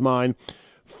losing his mind.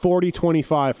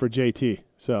 40-25 for JT.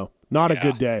 So not a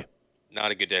good day.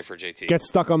 Not a good day for JT. Gets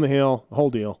stuck on the hill. Whole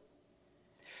deal.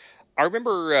 I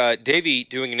remember Davey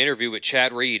doing an interview with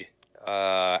Chad Reed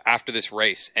after this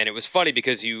race, and it was funny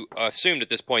because you assumed at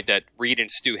this point that Reed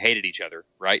and Stu hated each other,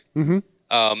 right? Mm-hmm.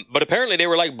 But apparently they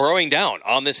were like broing down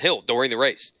on this hill during the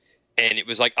race. And it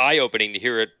was like eye-opening to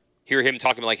hear him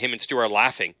talking like him and Stu are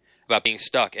laughing about being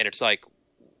stuck. And it's like,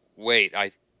 wait,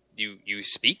 you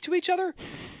speak to each other?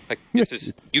 Like this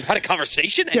is you've had a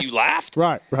conversation and you laughed?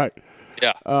 Right.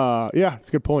 Yeah. Yeah, it's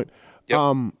a good point.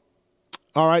 Yep.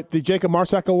 All right, the Jacob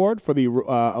Marsack Award for the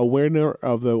winner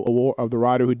of the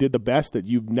rider who did the best that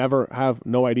you never have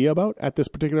no idea about at this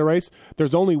particular race.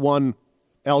 There's only one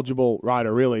eligible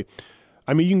rider, really.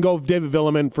 I mean, you can go David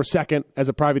Villeman for second as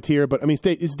a privateer, but I mean,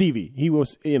 it's Stevie. He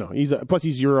was, plus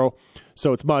he's Euro,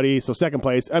 so it's muddy. So second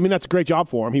place. I mean, that's a great job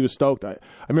for him. He was stoked. I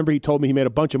remember he told me he made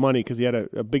a bunch of money because he had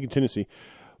a big contingency.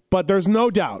 But there's no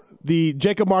doubt the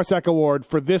Jacob Marsack Award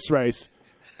for this race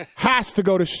has to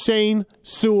go to Shane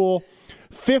Sewell.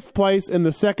 5th place in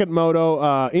the second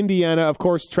moto, Indiana. Of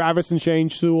course, Travis and Shane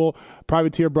Sewell,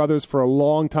 privateer brothers for a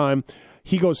long time.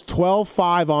 He goes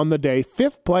 12-5 on the day,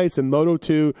 5th place in Moto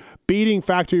 2, beating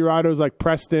factory riders like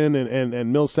Preston and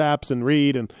Millsaps and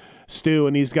Reed and Stu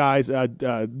and these guys.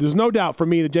 There's no doubt for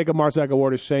me the Jacob Marsack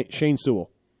Award is Shane Sewell.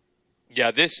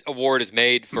 Yeah, this award is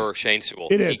made for Shane Sewell.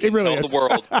 It is. He can it really tell is. the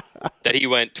world that he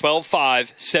went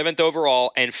 12-5, 7th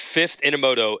overall, and 5th in a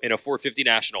moto in a 450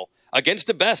 National against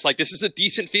the best. Like, this is a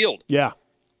decent field. Yeah.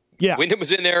 Yeah. Wyndham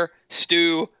was in there,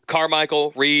 Stu,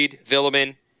 Carmichael, Reed,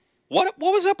 Villeman. What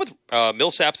was up with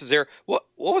Millsaps is there? What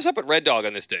was up with Red Dog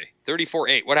on this day?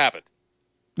 34-8. What happened?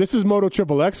 This is Moto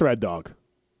XXX Red Dog.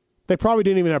 They probably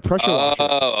didn't even have pressure washers.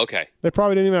 Oh, okay. They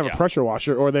probably didn't even have a pressure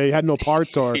washer, or they had no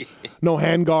parts or no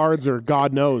hand guards, or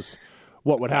God knows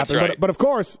what would happen. That's right. But of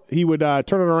course, he would turn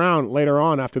it around later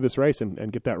on after this race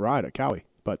and get that ride at Cowie.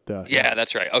 But yeah,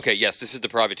 that's right. Okay, yes, this is the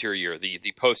privateer year, the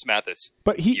post Matthes.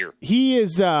 But he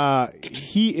is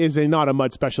not a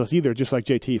mud specialist either, just like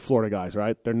JT. Florida guys,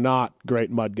 right? They're not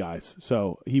great mud guys.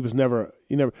 So he never.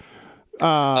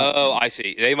 I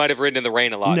see. They might have ridden in the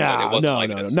rain a lot.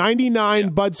 No. 99 Yeah.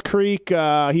 Budds Creek.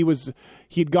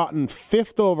 He'd gotten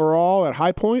 5th overall at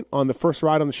High Point on the first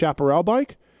ride on the Chaparral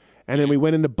bike, and then we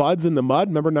went into Budds in the mud.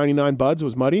 Remember, 99 Budds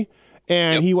was muddy,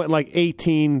 and he went like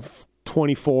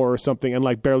 18-24 or something, and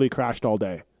like barely crashed all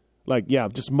day. Like, yeah,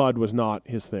 just mud was not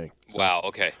his thing. So. Wow.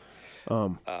 Okay.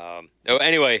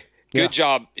 Anyway. Good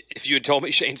job. If you had told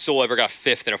me Shane Sewell ever got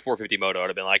 5th in a 450 moto, I'd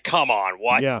have been like, come on,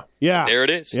 what? Yeah. There it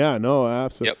is. Yeah, no,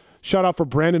 absolutely. Yep. Shout out for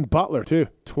Brandon Butler, too.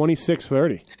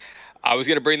 26:30. I was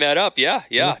going to bring that up.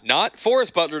 Yeah. Not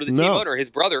Forrest Butler, the team owner, his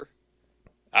brother.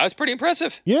 That was pretty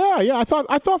impressive. Yeah. I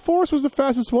thought Forrest was the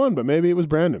fastest one, but maybe it was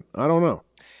Brandon. I don't know.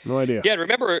 No idea. Yeah,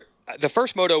 remember, the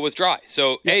first moto was dry.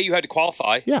 So, you had to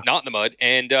qualify, not in the mud.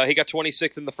 And he got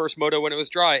 26th in the first moto when it was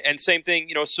dry. And same thing,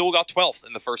 Sewell got 12th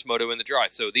in the first moto in the dry.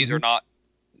 So these are not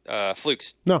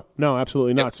flukes. No,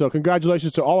 absolutely not. So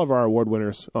congratulations to all of our award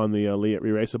winners on the Leatt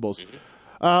Re-Raceables.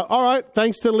 All right.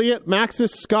 Thanks to Leatt,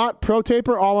 Maxis, Scott, Pro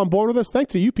Taper, all on board with us.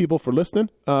 Thanks to you people for listening.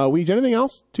 Weege, anything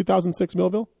else? 2006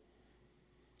 Millville?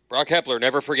 Brock Hepler,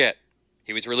 never forget.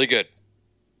 He was really good.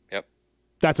 Yep.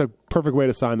 That's a perfect way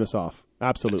to sign this off.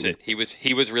 Absolutely. That's it.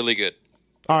 He was really good.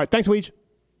 All right. Thanks, Weege.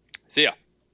 See ya.